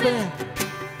nothing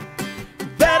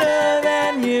better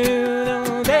than you.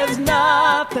 No, there's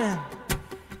nothing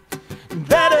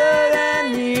better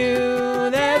than you.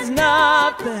 There's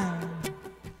nothing.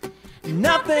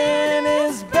 Nothing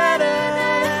is better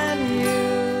than you.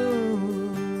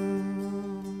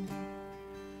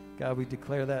 God, we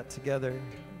declare that together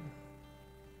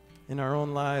in our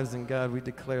own lives, and God, we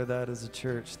declare that as a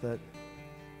church, that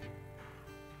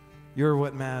you're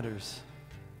what matters.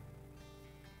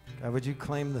 God, would you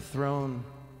claim the throne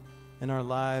in our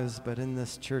lives, but in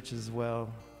this church as well.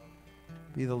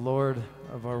 Be the Lord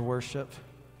of our worship.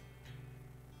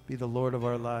 Be the Lord of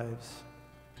our lives.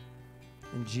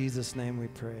 In Jesus' name we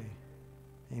pray.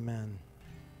 Amen.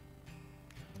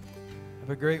 Have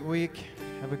a great week.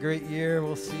 Have a great year.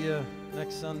 We'll see you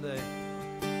next Sunday.